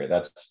different area?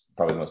 That's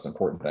probably the most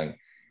important thing.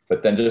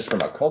 But then just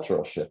from a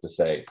cultural shift to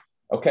say,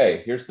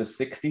 okay, here's the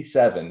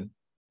 67,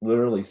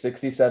 literally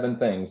 67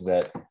 things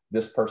that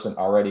this person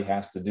already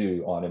has to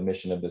do on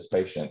admission of this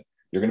patient.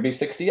 You're going to be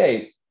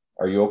 68.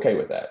 Are you okay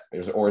with that?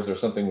 Or is there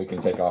something we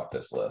can take off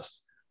this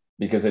list?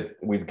 Because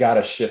we've got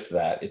to shift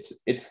that.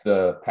 It's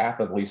the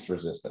path of least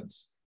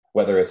resistance.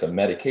 Whether it's a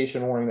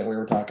medication warning that we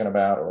were talking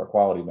about or a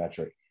quality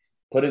metric,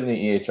 put it in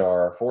the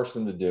EHR, force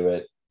them to do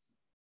it.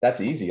 That's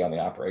easy on the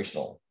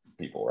operational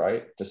people,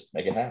 right? Just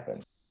make it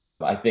happen.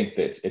 I think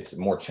that it's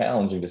more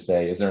challenging to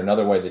say, is there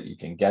another way that you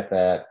can get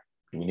that?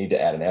 Do we need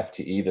to add an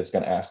FTE that's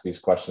going to ask these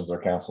questions or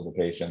counsel the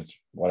patients,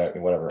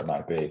 whatever it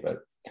might be? But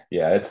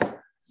yeah,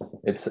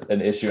 it's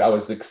an issue. I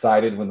was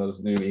excited when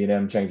those new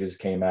E&M changes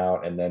came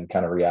out, and then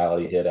kind of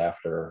reality hit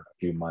after a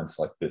few months,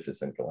 like this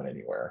isn't going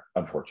anywhere,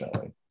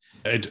 unfortunately.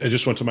 I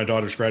just went to my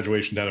daughter's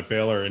graduation down at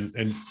Baylor,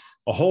 and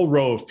a whole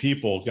row of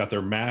people got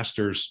their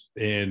masters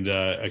and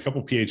a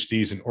couple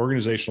PhDs in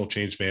organizational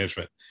change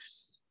management.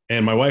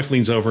 And my wife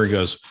leans over and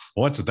goes,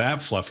 "What's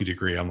that fluffy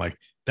degree?" I'm like,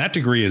 that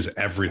degree is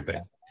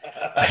everything.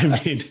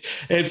 I mean,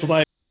 it's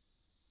like,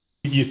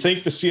 you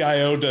think the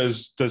CIO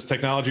does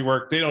technology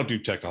work. They don't do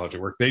technology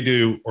work. They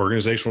do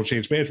organizational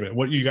change management.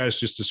 What you guys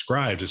just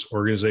described is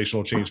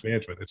organizational change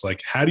management. It's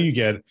like, how do you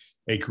get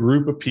a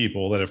group of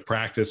people that have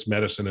practiced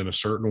medicine in a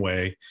certain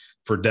way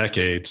for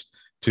decades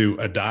to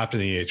adopt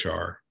an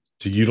EHR,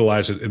 to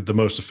utilize it in the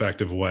most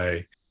effective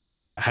way?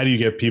 How do you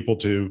get people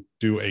to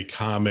do a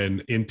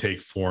common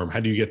intake form? How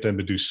do you get them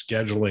to do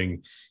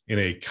scheduling in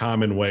a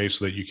common way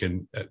so that you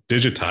can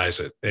digitize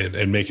it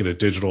and make it a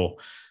digital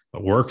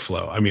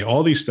workflow? I mean,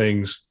 all these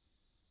things,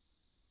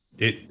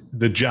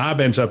 the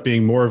job ends up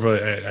being more of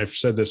I've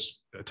said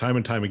this time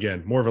and time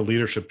again, more of a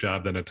leadership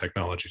job than a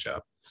technology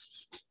job.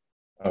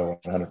 Oh,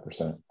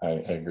 100%. I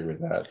agree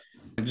with that.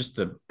 And just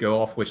to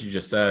go off what you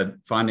just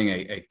said, finding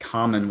a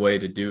common way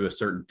to do a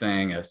certain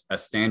thing, a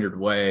standard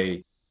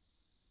way.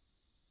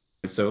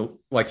 So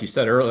like you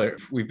said earlier,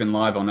 we've been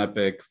live on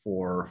Epic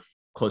for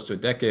close to a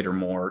decade or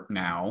more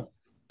now.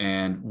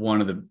 And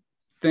one of the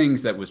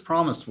things that was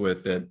promised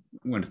with it,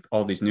 with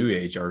all these new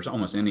EHRs,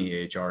 almost any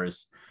EHR,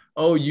 is,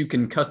 oh, you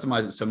can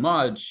customize it so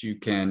much, you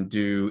can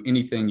do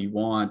anything you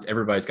want.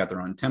 Everybody's got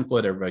their own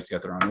template, everybody's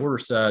got their own order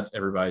set,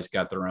 everybody's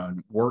got their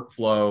own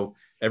workflow.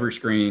 Every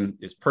screen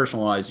is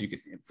personalized.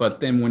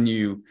 But then when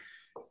you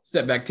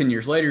step back 10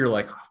 years later, you're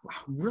like, I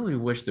really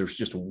wish there's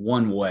just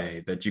one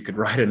way that you could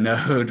write a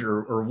note,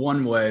 or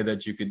one way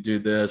that you could do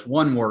this,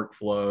 one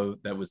workflow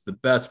that was the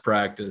best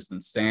practice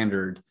and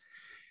standard.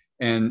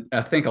 And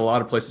I think a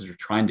lot of places are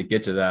trying to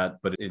get to that,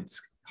 but it's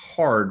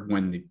hard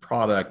when the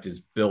product is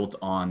built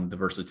on the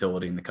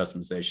versatility and the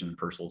customization and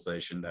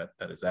personalization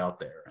that is out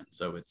there. And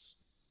so it's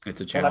a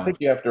challenge. And I think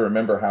you have to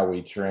remember how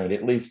we trained.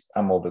 At least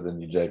I'm older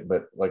than you, Jake,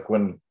 but like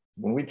when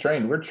we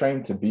trained, we're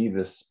trained to be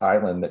this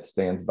island that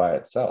stands by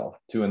itself.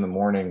 2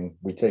 a.m,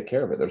 we take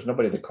care of it. There's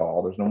nobody to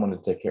call. There's no one to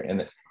take care.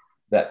 And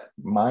that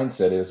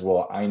mindset is,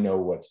 well, I know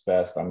what's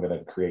best. I'm going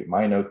to create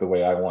my note the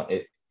way I want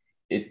it.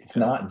 It's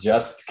not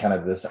just kind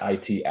of this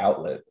IT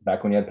outlet.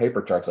 Back when you had paper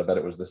charts, I bet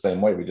it was the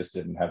same way. We just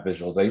didn't have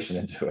visualization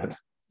into it.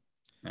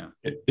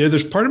 Yeah.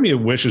 There's part of me that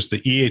wishes the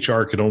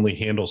EHR could only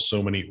handle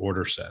so many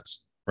order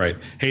sets, right?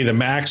 Hey, the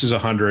max is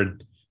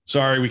 100.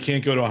 Sorry, we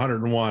can't go to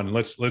 101.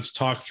 Let's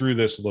talk through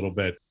this a little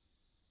bit.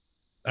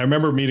 I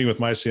remember meeting with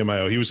my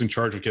CMIO. He was in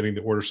charge of getting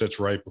the order sets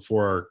right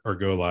before our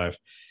go live.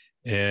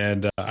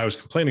 And I was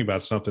complaining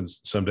about something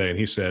someday. And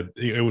he said,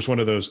 it was one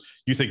of those,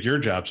 you think your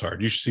job's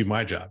hard, you should see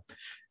my job.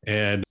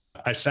 And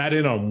I sat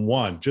in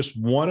on just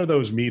one of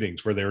those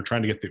meetings where they were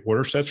trying to get the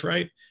order sets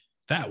right.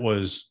 That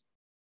was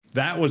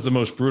the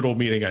most brutal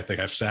meeting I think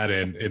I've sat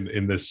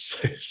in this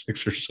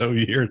 6 or so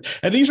years.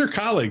 And these are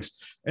colleagues,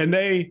 but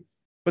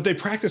they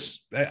practice.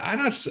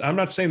 I'm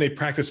not saying they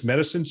practice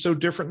medicine so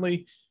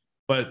differently,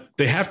 but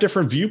they have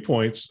different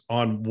viewpoints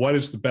on what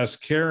is the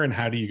best care and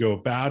how do you go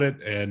about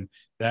it. And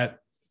that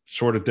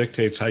sort of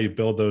dictates how you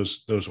build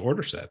those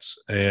order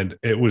sets. And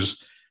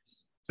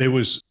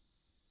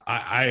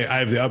I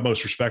have the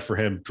utmost respect for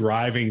him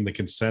driving the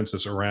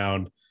consensus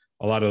around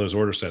a lot of those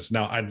order sets.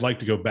 Now, I'd like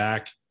to go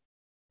back.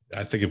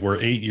 I think if we're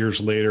 8 years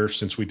later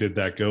since we did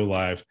that go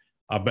live,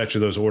 I'll bet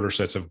you those order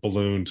sets have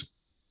ballooned.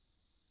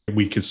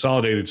 We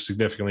consolidated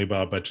significantly, but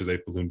I'll bet you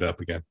they've ballooned up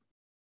again.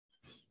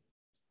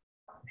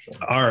 Sure.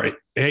 All right.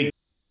 Hey,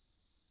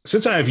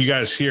 since I have you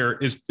guys here,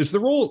 is the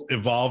role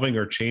evolving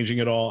or changing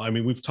at all? I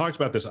mean, we've talked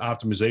about this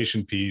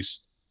optimization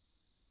piece.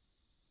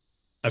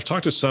 I've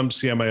talked to some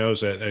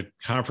CMIOs at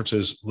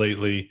conferences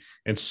lately,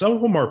 and some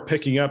of them are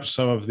picking up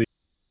some of the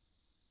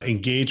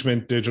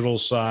engagement digital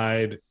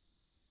side,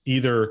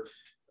 either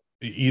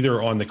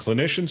on the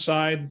clinician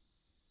side,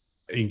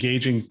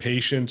 engaging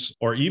patients,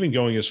 or even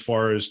going as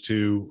far as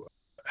to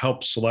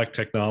help select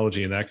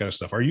technology and that kind of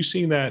stuff. Are you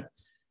seeing that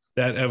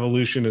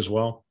evolution as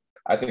well?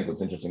 I think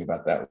what's interesting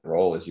about that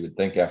role is you would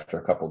think after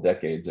a couple of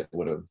decades, it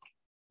would have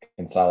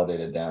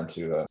consolidated down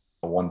to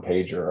a one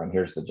pager and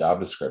here's the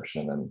job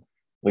description. And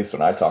at least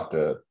when I talk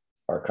to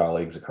our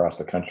colleagues across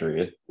the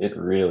country, it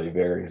really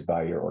varies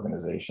by your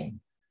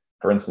organization.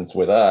 For instance,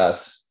 with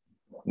us,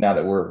 now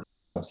that we're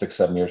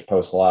 6-7 years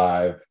post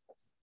live,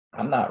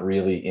 I'm not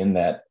really in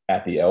that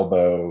at the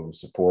elbow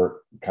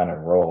support kind of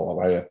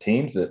role. I have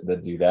teams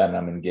that do that, and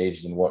I'm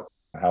engaged in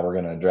how we're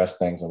going to address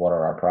things and what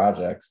are our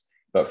projects.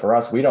 But for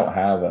us, we don't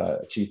have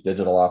a chief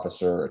digital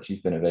officer or a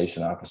chief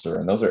innovation officer.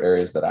 And those are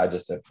areas that I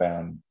just have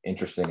found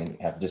interesting and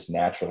have just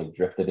naturally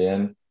drifted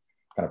in,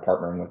 kind of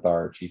partnering with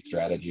our chief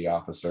strategy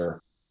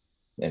officer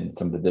and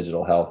some of the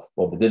digital health.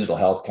 Well, the digital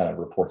health kind of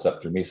reports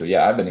up through me. So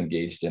yeah, I've been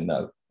engaged in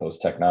those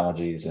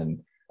technologies, and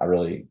I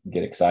really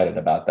get excited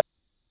about that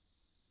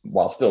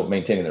while still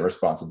maintaining the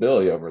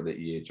responsibility over the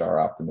EHR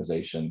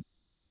optimization.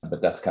 But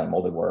that's kind of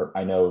molded where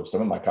I know some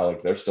of my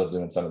colleagues, they're still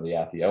doing some of the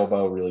at the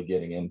elbow, really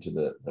getting into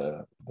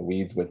the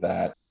weeds with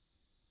that.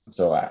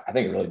 So I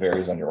think it really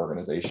varies on your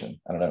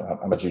organization. I don't know.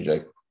 How about you,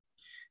 Jake?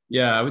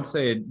 Yeah, I would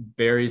say it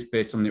varies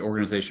based on the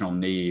organizational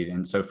need.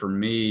 And so for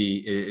me,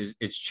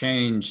 it's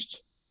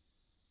changed.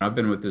 I've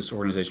been with this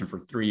organization for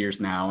 3 years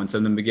now. And so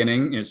in the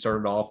beginning, it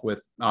started off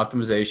with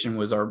optimization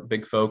was our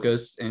big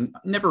focus and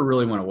never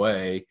really went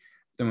away.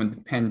 Then when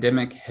the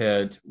pandemic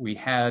hit, we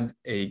had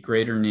a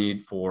greater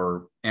need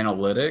for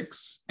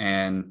analytics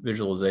and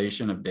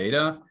visualization of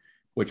data,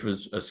 which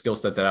was a skill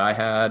set that I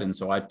had. And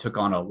so I took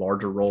on a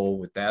larger role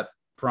with that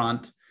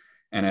front.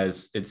 And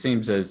as it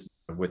seems as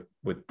with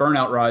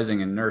burnout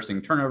rising and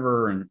nursing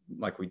turnover, and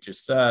like we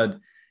just said,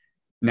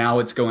 now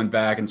it's going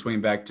back and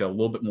swinging back to a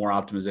little bit more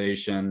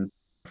optimization,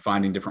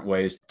 finding different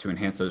ways to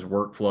enhance those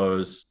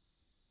workflows.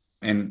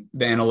 And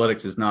the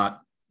analytics is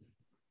not,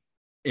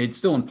 it's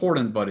still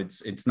important, but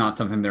it's not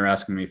something they're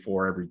asking me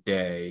for every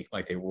day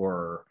like they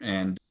were.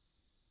 And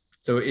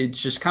so it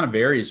just kind of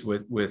varies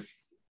with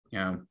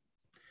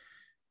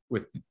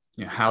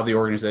how the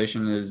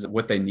organization is,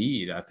 what they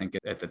need, I think,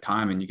 at the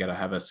time. And you got to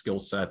have a skill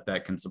set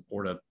that can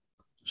support it.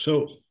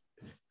 So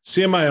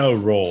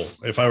CMIO role,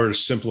 if I were to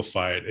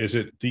simplify it, is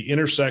it the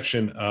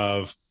intersection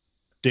of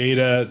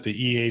data, the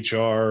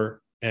EHR,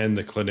 and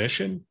the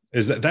clinician?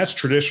 That's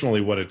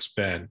traditionally what it's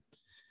been.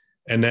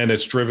 And then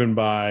it's driven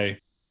by,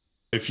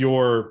 if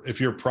you're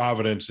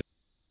Providence,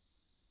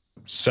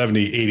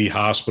 70, 80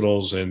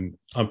 hospitals and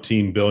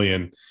umpteen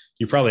billion,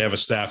 you probably have a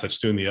staff that's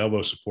doing the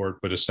elbow support,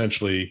 but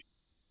essentially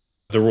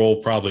the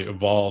role probably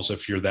evolves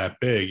if you're that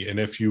big. And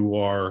if you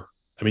are,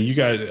 I mean, you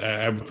guys,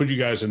 I would put you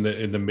guys in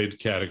the mid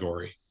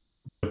category.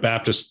 The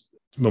Baptist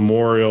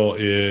Memorial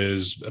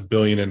is $1.5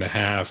 billion.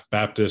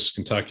 Baptist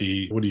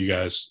Kentucky, what are you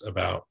guys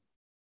about?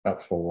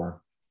 About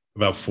four.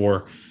 About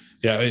four.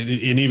 Yeah,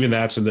 and even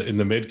that's in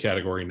the mid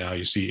category now.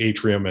 You see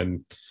Atrium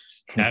and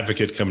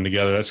Advocate coming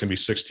together. That's going to be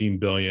 16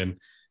 billion.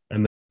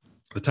 And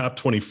the top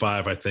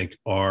 25, I think,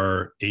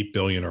 are 8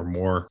 billion or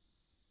more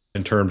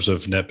in terms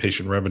of net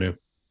patient revenue.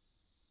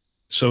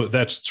 So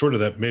that's sort of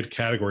that mid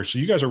category. So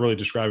you guys are really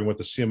describing what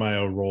the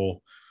CMIO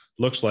role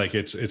looks like.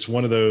 It's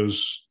one of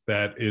those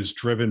that is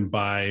driven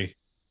by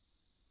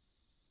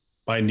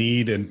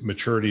need and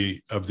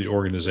maturity of the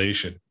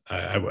organization.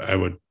 I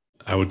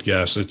would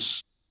guess.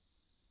 It's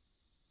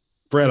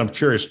Brad, I'm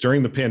curious,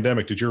 during the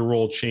pandemic, did your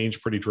role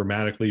change pretty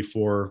dramatically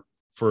for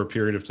a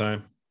period of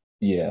time?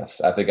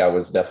 Yes, I think I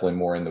was definitely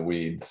more in the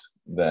weeds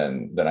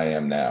than I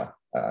am now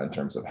in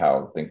terms of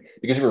how things,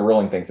 because you were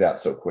rolling things out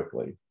so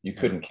quickly. You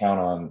couldn't count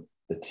on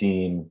the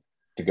team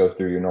to go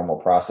through your normal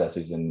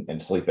processes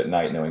and sleep at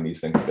night knowing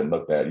these things have been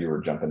looked at. You were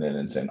jumping in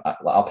and saying,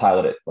 I'll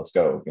pilot it. Let's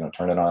go.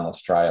 Turn it on.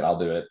 Let's try it. I'll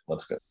do it.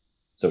 Let's go.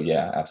 So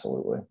yeah,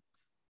 absolutely.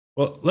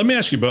 Well, let me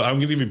ask you both. I'm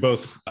going to give you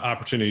both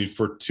opportunity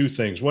for two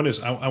things. One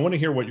is I want to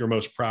hear what you're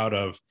most proud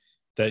of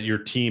that your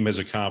team has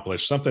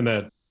accomplished, something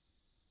that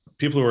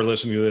people who are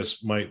listening to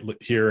this might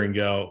hear and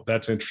go,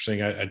 that's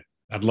interesting.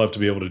 I'd love to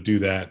be able to do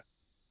that.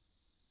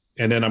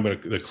 And then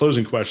the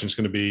closing question is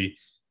going to be,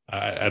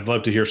 I'd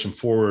love to hear some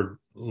forward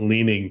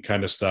leaning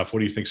kind of stuff. What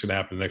do you think is going to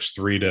happen in the next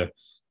 3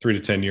 to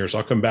 10 years?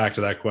 I'll come back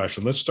to that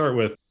question. Let's start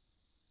with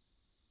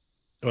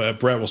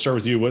Brett, we'll start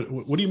with you.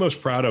 What are you most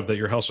proud of that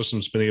your health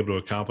system's been able to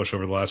accomplish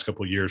over the last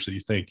couple of years that you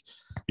think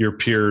your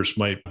peers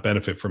might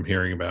benefit from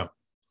hearing about?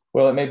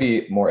 Well, it may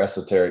be more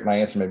esoteric. My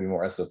answer may be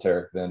more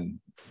esoteric than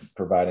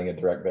providing a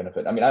direct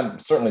benefit. I mean, I'm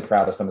certainly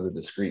proud of some of the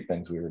discrete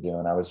things we were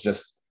doing. I was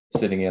just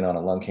sitting in on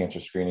a lung cancer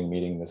screening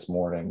meeting this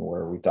morning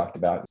where we talked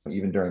about,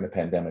 even during the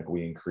pandemic,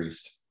 we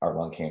increased our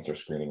lung cancer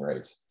screening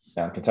rates.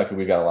 Now in Kentucky,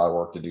 we've got a lot of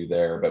work to do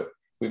there, but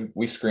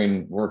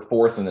we're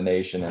fourth in the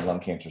nation in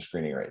lung cancer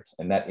screening rates,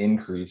 and that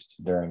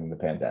increased during the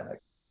pandemic.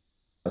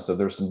 So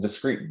there's some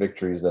discrete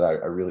victories that I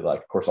really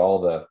like. Of course,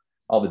 all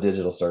the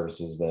digital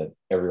services that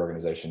every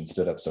organization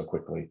stood up so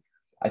quickly.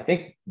 I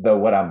think, though,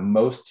 what I'm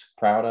most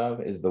proud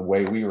of is the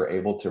way we were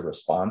able to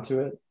respond to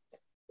it.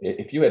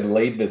 If you had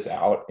laid this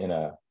out in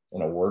a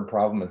word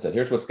problem and said,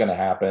 here's what's going to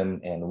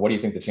happen, and what do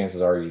you think the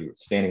chances are you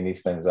standing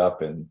these things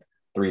up in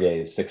 3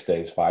 days, 6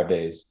 days, 5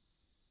 days,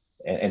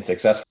 and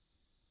successful?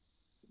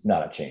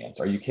 Not a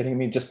chance. Are you kidding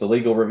me? Just the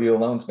legal review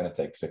alone is going to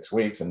take 6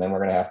 weeks, and then we're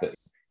going to have to.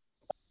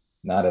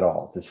 Not at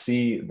all. To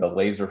see the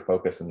laser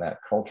focus and that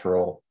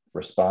cultural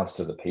response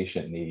to the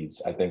patient needs,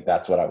 I think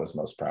that's what I was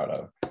most proud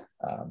of.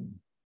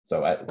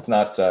 So it's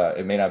not.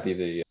 It may not be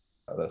the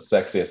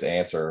sexiest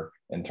answer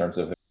in terms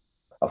of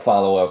a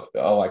follow up.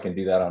 Oh, I can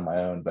do that on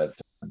my own, but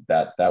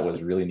that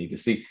was really neat to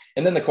see.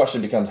 And then the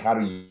question becomes, how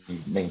do you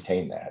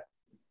maintain that?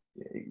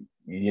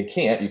 You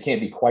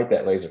can't be quite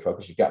that laser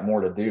focused. You've got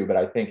more to do. But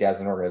I think as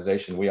an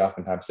organization, we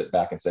oftentimes sit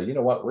back and say, you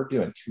know what, we're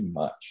doing too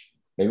much.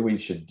 Maybe we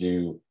should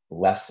do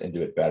less and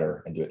do it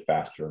better and do it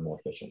faster and more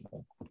efficiently.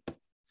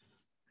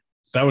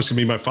 That was going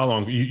to be my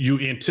follow-on. You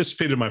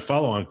anticipated my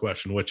follow-on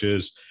question, which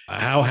is,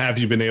 how have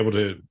you been able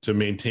to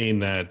maintain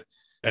that?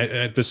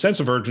 The sense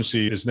of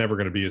urgency is never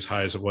going to be as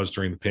high as it was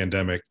during the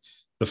pandemic.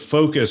 The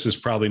focus is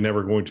probably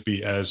never going to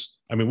be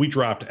we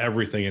dropped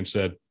everything and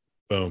said,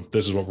 boom,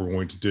 this is what we're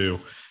going to do.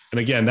 And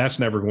again, that's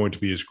never going to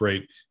be as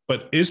great.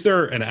 But is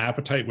there an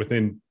appetite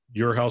within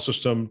your health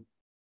system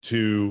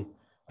to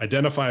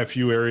identify a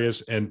few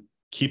areas and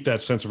keep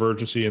that sense of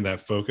urgency and that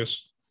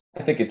focus?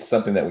 I think it's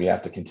something that we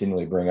have to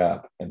continually bring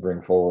up and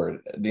bring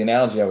forward. The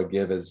analogy I would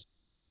give is,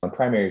 on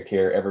primary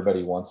care,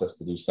 everybody wants us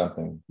to do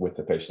something with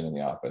the patient in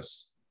the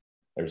office.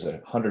 There's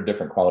 100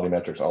 different quality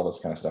metrics, all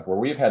this kind of stuff. Where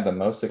we've had the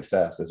most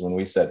success is when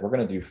we said, we're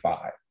going to do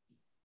 5.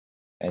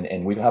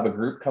 And we'd have a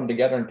group come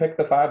together and pick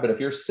the 5. But if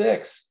you're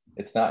 6,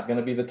 it's not going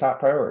to be the top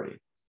priority.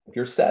 If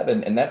you're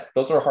 7, and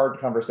those are hard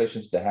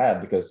conversations to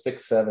have, because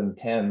 6, 7,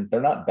 10, they're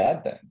not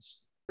bad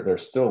things. They're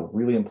still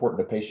really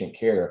important to patient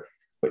care,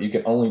 but you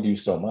can only do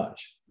so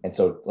much. And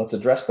so let's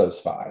address those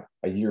 5.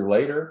 A year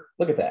later,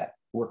 look at that.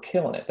 We're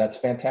killing it. That's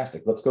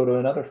fantastic. Let's go to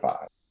another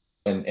 5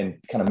 and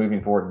kind of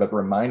moving forward, but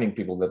reminding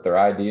people that their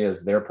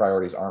ideas, their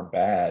priorities aren't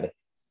bad.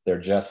 They're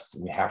just,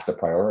 we have to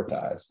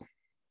prioritize.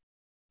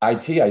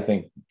 IT, I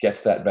think,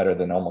 gets that better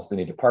than almost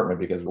any department,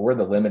 because we're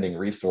the limiting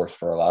resource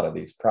for a lot of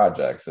these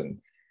projects. And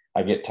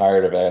I get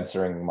tired of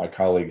answering my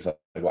colleagues, like,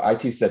 well,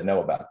 IT said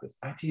no about this.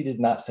 IT did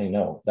not say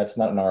no. That's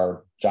not in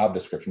our job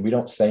description. We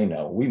don't say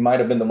no. We might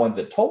have been the ones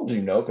that told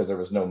you no because there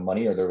was no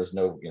money or there was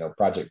no,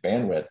 project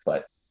bandwidth,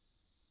 but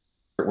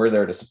we're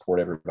there to support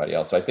everybody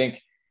else. So I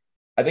think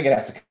it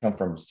has to come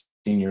from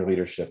senior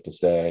leadership to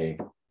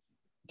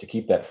to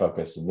keep that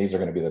focus. And these are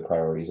going to be the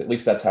priorities. At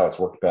least that's how it's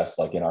worked best,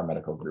 like in our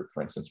medical group,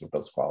 for instance, with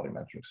those quality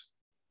metrics.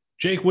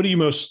 Jake, what are you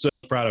most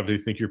proud of? Do you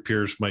think your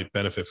peers might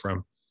benefit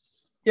from?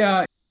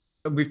 Yeah,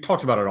 we've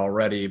talked about it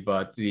already,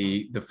 but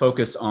the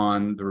focus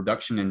on the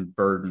reduction in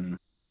burden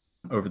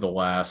over the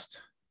last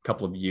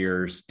couple of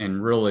years,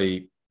 and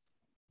really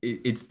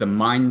it's the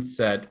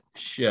mindset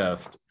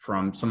shift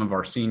from some of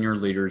our senior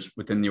leaders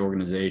within the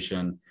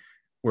organization,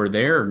 where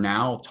they're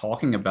now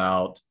talking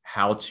about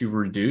how to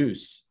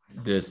reduce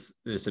this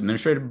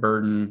administrative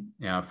burden,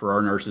 for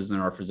our nurses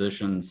and our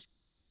physicians.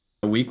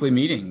 Weekly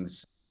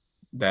meetings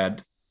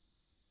that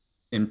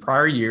in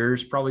prior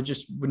years probably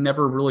just would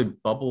never really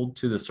bubbled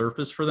to the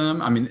surface for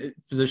them. I mean,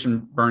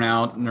 physician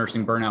burnout,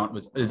 nursing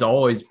burnout has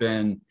always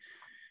been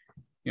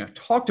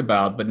talked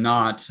about, but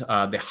not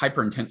the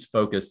hyper intense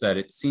focus that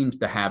it seems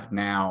to have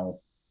now,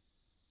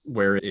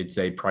 where it's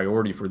a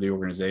priority for the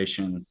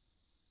organization.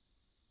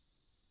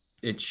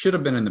 It should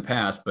have been in the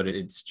past, but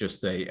it's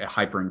just a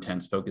hyper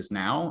intense focus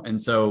now.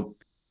 And so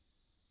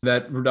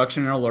that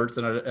reduction in alerts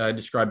that I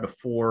described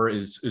before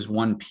is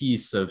one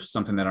piece of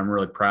something that I'm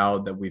really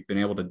proud that we've been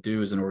able to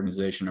do as an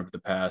organization over the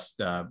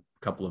past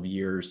couple of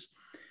years.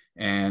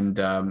 And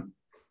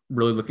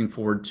really looking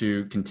forward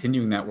to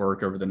continuing that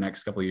work over the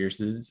next couple of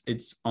years.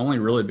 It's only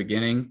really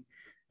beginning,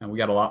 and we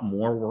got a lot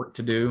more work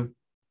to do.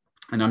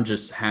 And I'm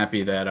just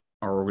happy that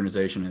our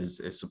organization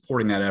is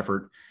supporting that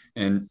effort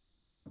and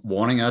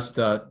wanting us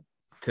to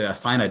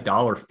assign a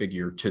dollar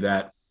figure to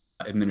that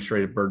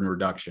administrative burden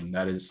reduction.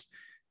 That is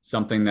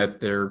something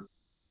that we're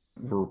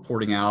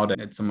reporting out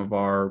at some of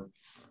our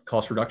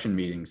cost reduction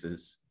meetings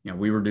is,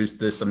 we reduced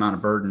this amount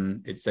of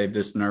burden. It saved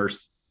this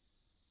nurse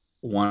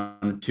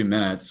 1-2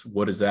 minutes.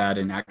 What is that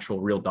in actual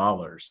real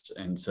dollars?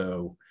 And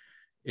so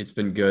it's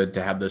been good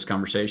to have those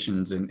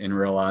conversations and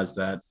realize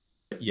that,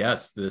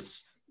 yes,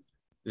 this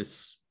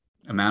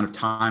amount of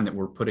time that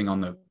we're putting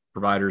on the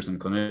providers and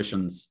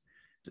clinicians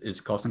is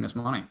costing us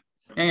money,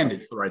 and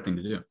it's the right thing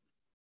to do.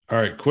 All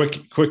right.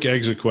 Quick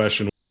exit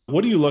question.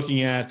 What are you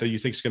looking at that you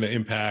think is going to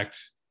impact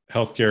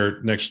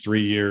healthcare next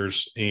 3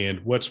 years? And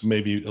what's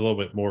maybe a little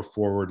bit more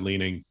forward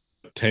leaning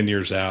 10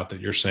 years out that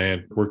you're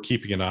saying we're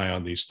keeping an eye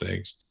on these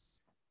things?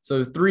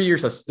 So 3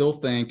 years, I still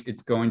think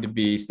it's going to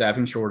be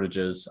staffing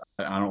shortages.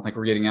 I don't think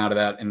we're getting out of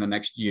that in the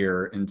next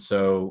year. And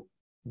so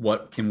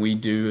what can we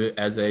do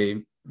as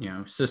a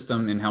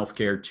system in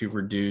healthcare to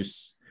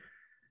reduce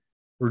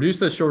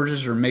those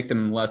shortages or make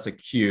them less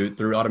acute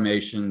through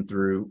automation,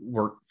 through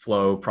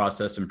workflow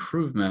process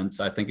improvements?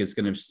 I think is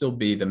going to still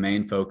be the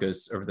main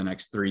focus over the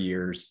next 3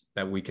 years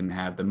that we can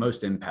have the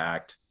most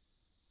impact.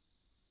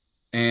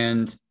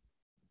 And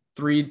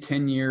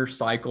 3-10-year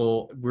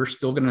cycle, we're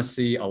still going to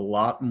see a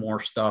lot more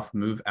stuff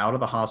move out of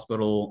the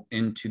hospital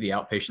into the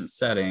outpatient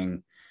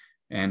setting.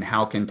 And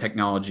how can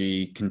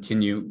technology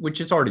continue, which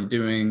it's already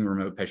doing,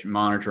 remote patient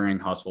monitoring,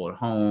 hospital at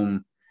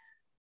home?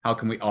 How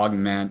can we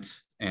augment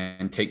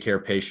and take care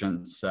of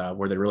patients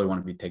where they really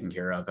want to be taken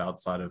care of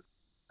outside of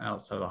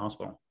the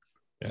hospital?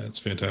 Yeah, that's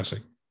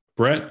fantastic.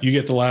 Brett, you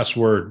get the last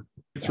word.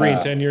 3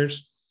 and 10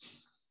 years.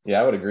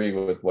 Yeah, I would agree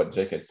with what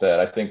Jake had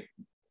said. I think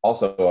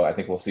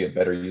we'll see a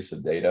better use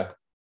of data.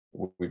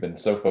 We've been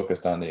so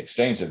focused on the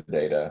exchange of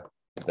data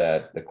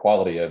that the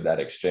quality of that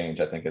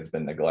exchange, I think, has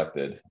been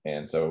neglected.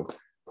 And so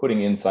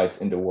putting insights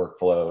into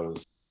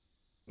workflows,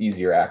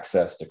 easier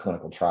access to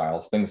clinical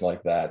trials, things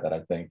like that I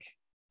think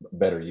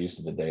better use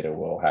of the data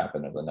will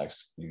happen over the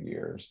next few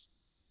years.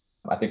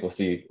 I think we'll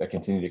see a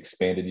continued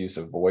expanded use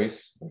of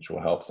voice, which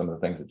will help some of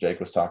the things that Jake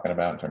was talking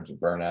about in terms of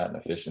burnout and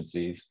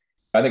efficiencies.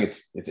 I think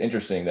it's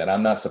interesting that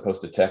I'm not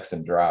supposed to text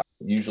and drive.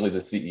 Usually the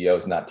CEO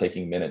is not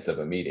taking minutes of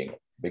a meeting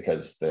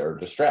because they're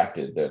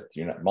distracted, that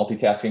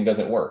multitasking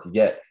doesn't work.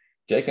 Yet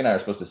Jake and I are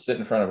supposed to sit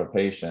in front of a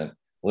patient,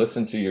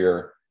 listen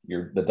to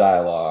the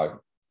dialogue,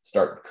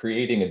 start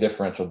creating a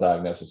differential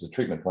diagnosis, a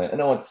treatment plan,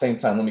 and at the same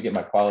time, let me get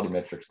my quality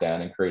metrics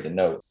down and create a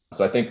note.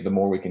 So I think the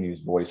more we can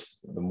use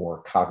voice, the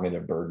more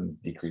cognitive burden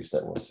decrease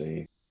that we'll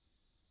see.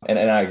 And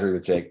I agree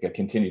with Jake, a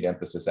continued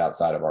emphasis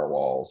outside of our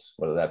walls,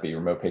 whether that be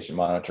remote patient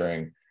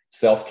monitoring,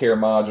 self-care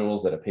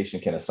modules that a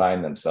patient can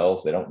assign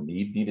themselves. They don't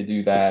need me to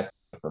do that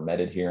for med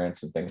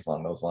adherence and things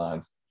along those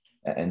lines,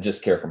 and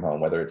just care from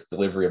home, whether it's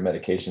delivery of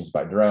medications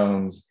by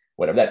drones,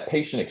 whatever. That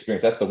patient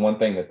experience, that's the one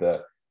thing that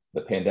the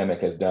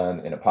pandemic has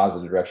done in a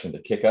positive direction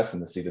to kick us in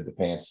the seat of the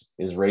pants,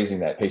 is raising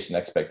that patient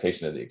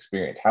expectation of the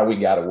experience. How we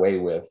got away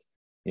with,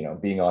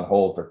 being on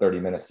hold for 30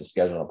 minutes to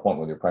schedule an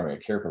appointment with your primary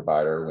care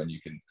provider when you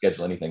can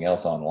schedule anything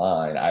else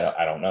online.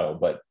 I don't know,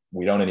 but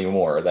we don't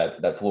anymore.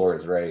 That floor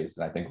is raised,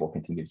 and I think we'll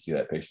continue to see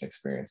that patient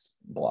experience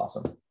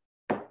blossom.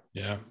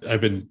 Yeah,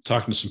 I've been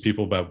talking to some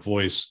people about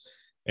voice,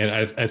 and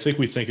I think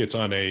we think it's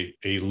on a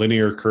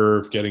linear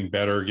curve, getting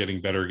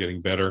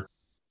better.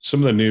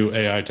 Some of the new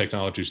AI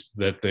technologies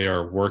that they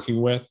are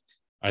working with,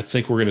 I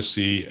think we're going to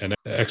see an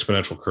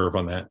exponential curve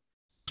on that.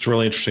 It's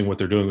really interesting what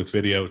they're doing with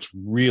video. It's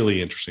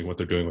really interesting what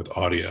they're doing with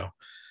audio.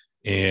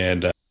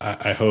 And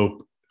I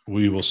hope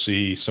we will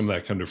see some of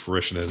that come to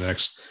fruition in the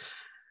next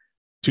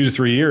 2 to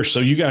 3 years.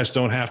 So you guys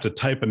don't have to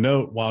type a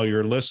note while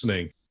you're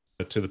listening.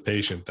 to the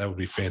patient. That would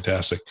be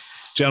fantastic.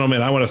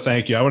 Gentlemen, I want to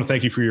thank you. I want to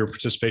thank you for your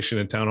participation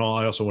in Town Hall.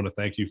 I also want to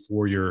thank you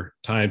for your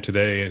time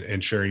today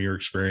and sharing your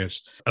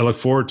experience. I look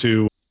forward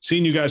to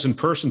seeing you guys in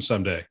person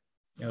someday.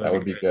 Yeah, that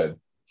would be good.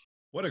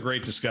 What a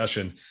great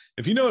discussion.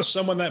 If you know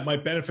someone that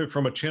might benefit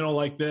from a channel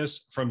like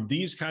this, from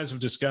these kinds of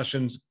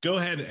discussions, go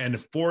ahead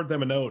and forward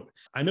them a note.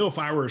 I know if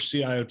I were a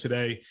CIO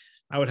today,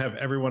 I would have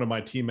every one of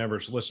my team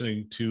members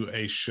listening to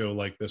a show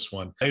like this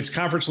one. It's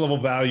conference level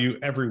value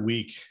every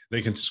week.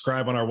 They can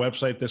subscribe on our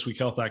website,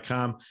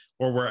 thisweekhealth.com,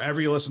 or wherever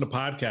you listen to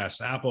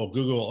podcasts, Apple,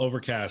 Google,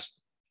 Overcast,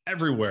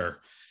 everywhere.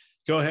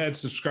 Go ahead,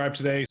 subscribe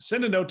today.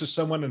 Send a note to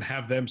someone and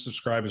have them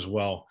subscribe as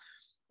well.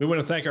 We want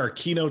to thank our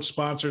keynote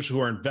sponsors who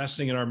are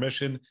investing in our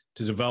mission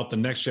to develop the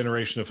next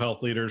generation of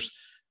health leaders.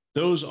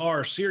 Those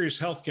are Sirius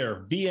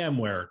Healthcare,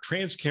 VMware,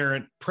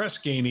 Transcarent, Press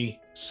Ganey,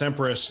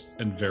 Sempris,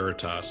 and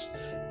Veritas.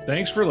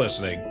 Thanks for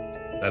listening.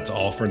 That's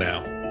all for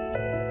now.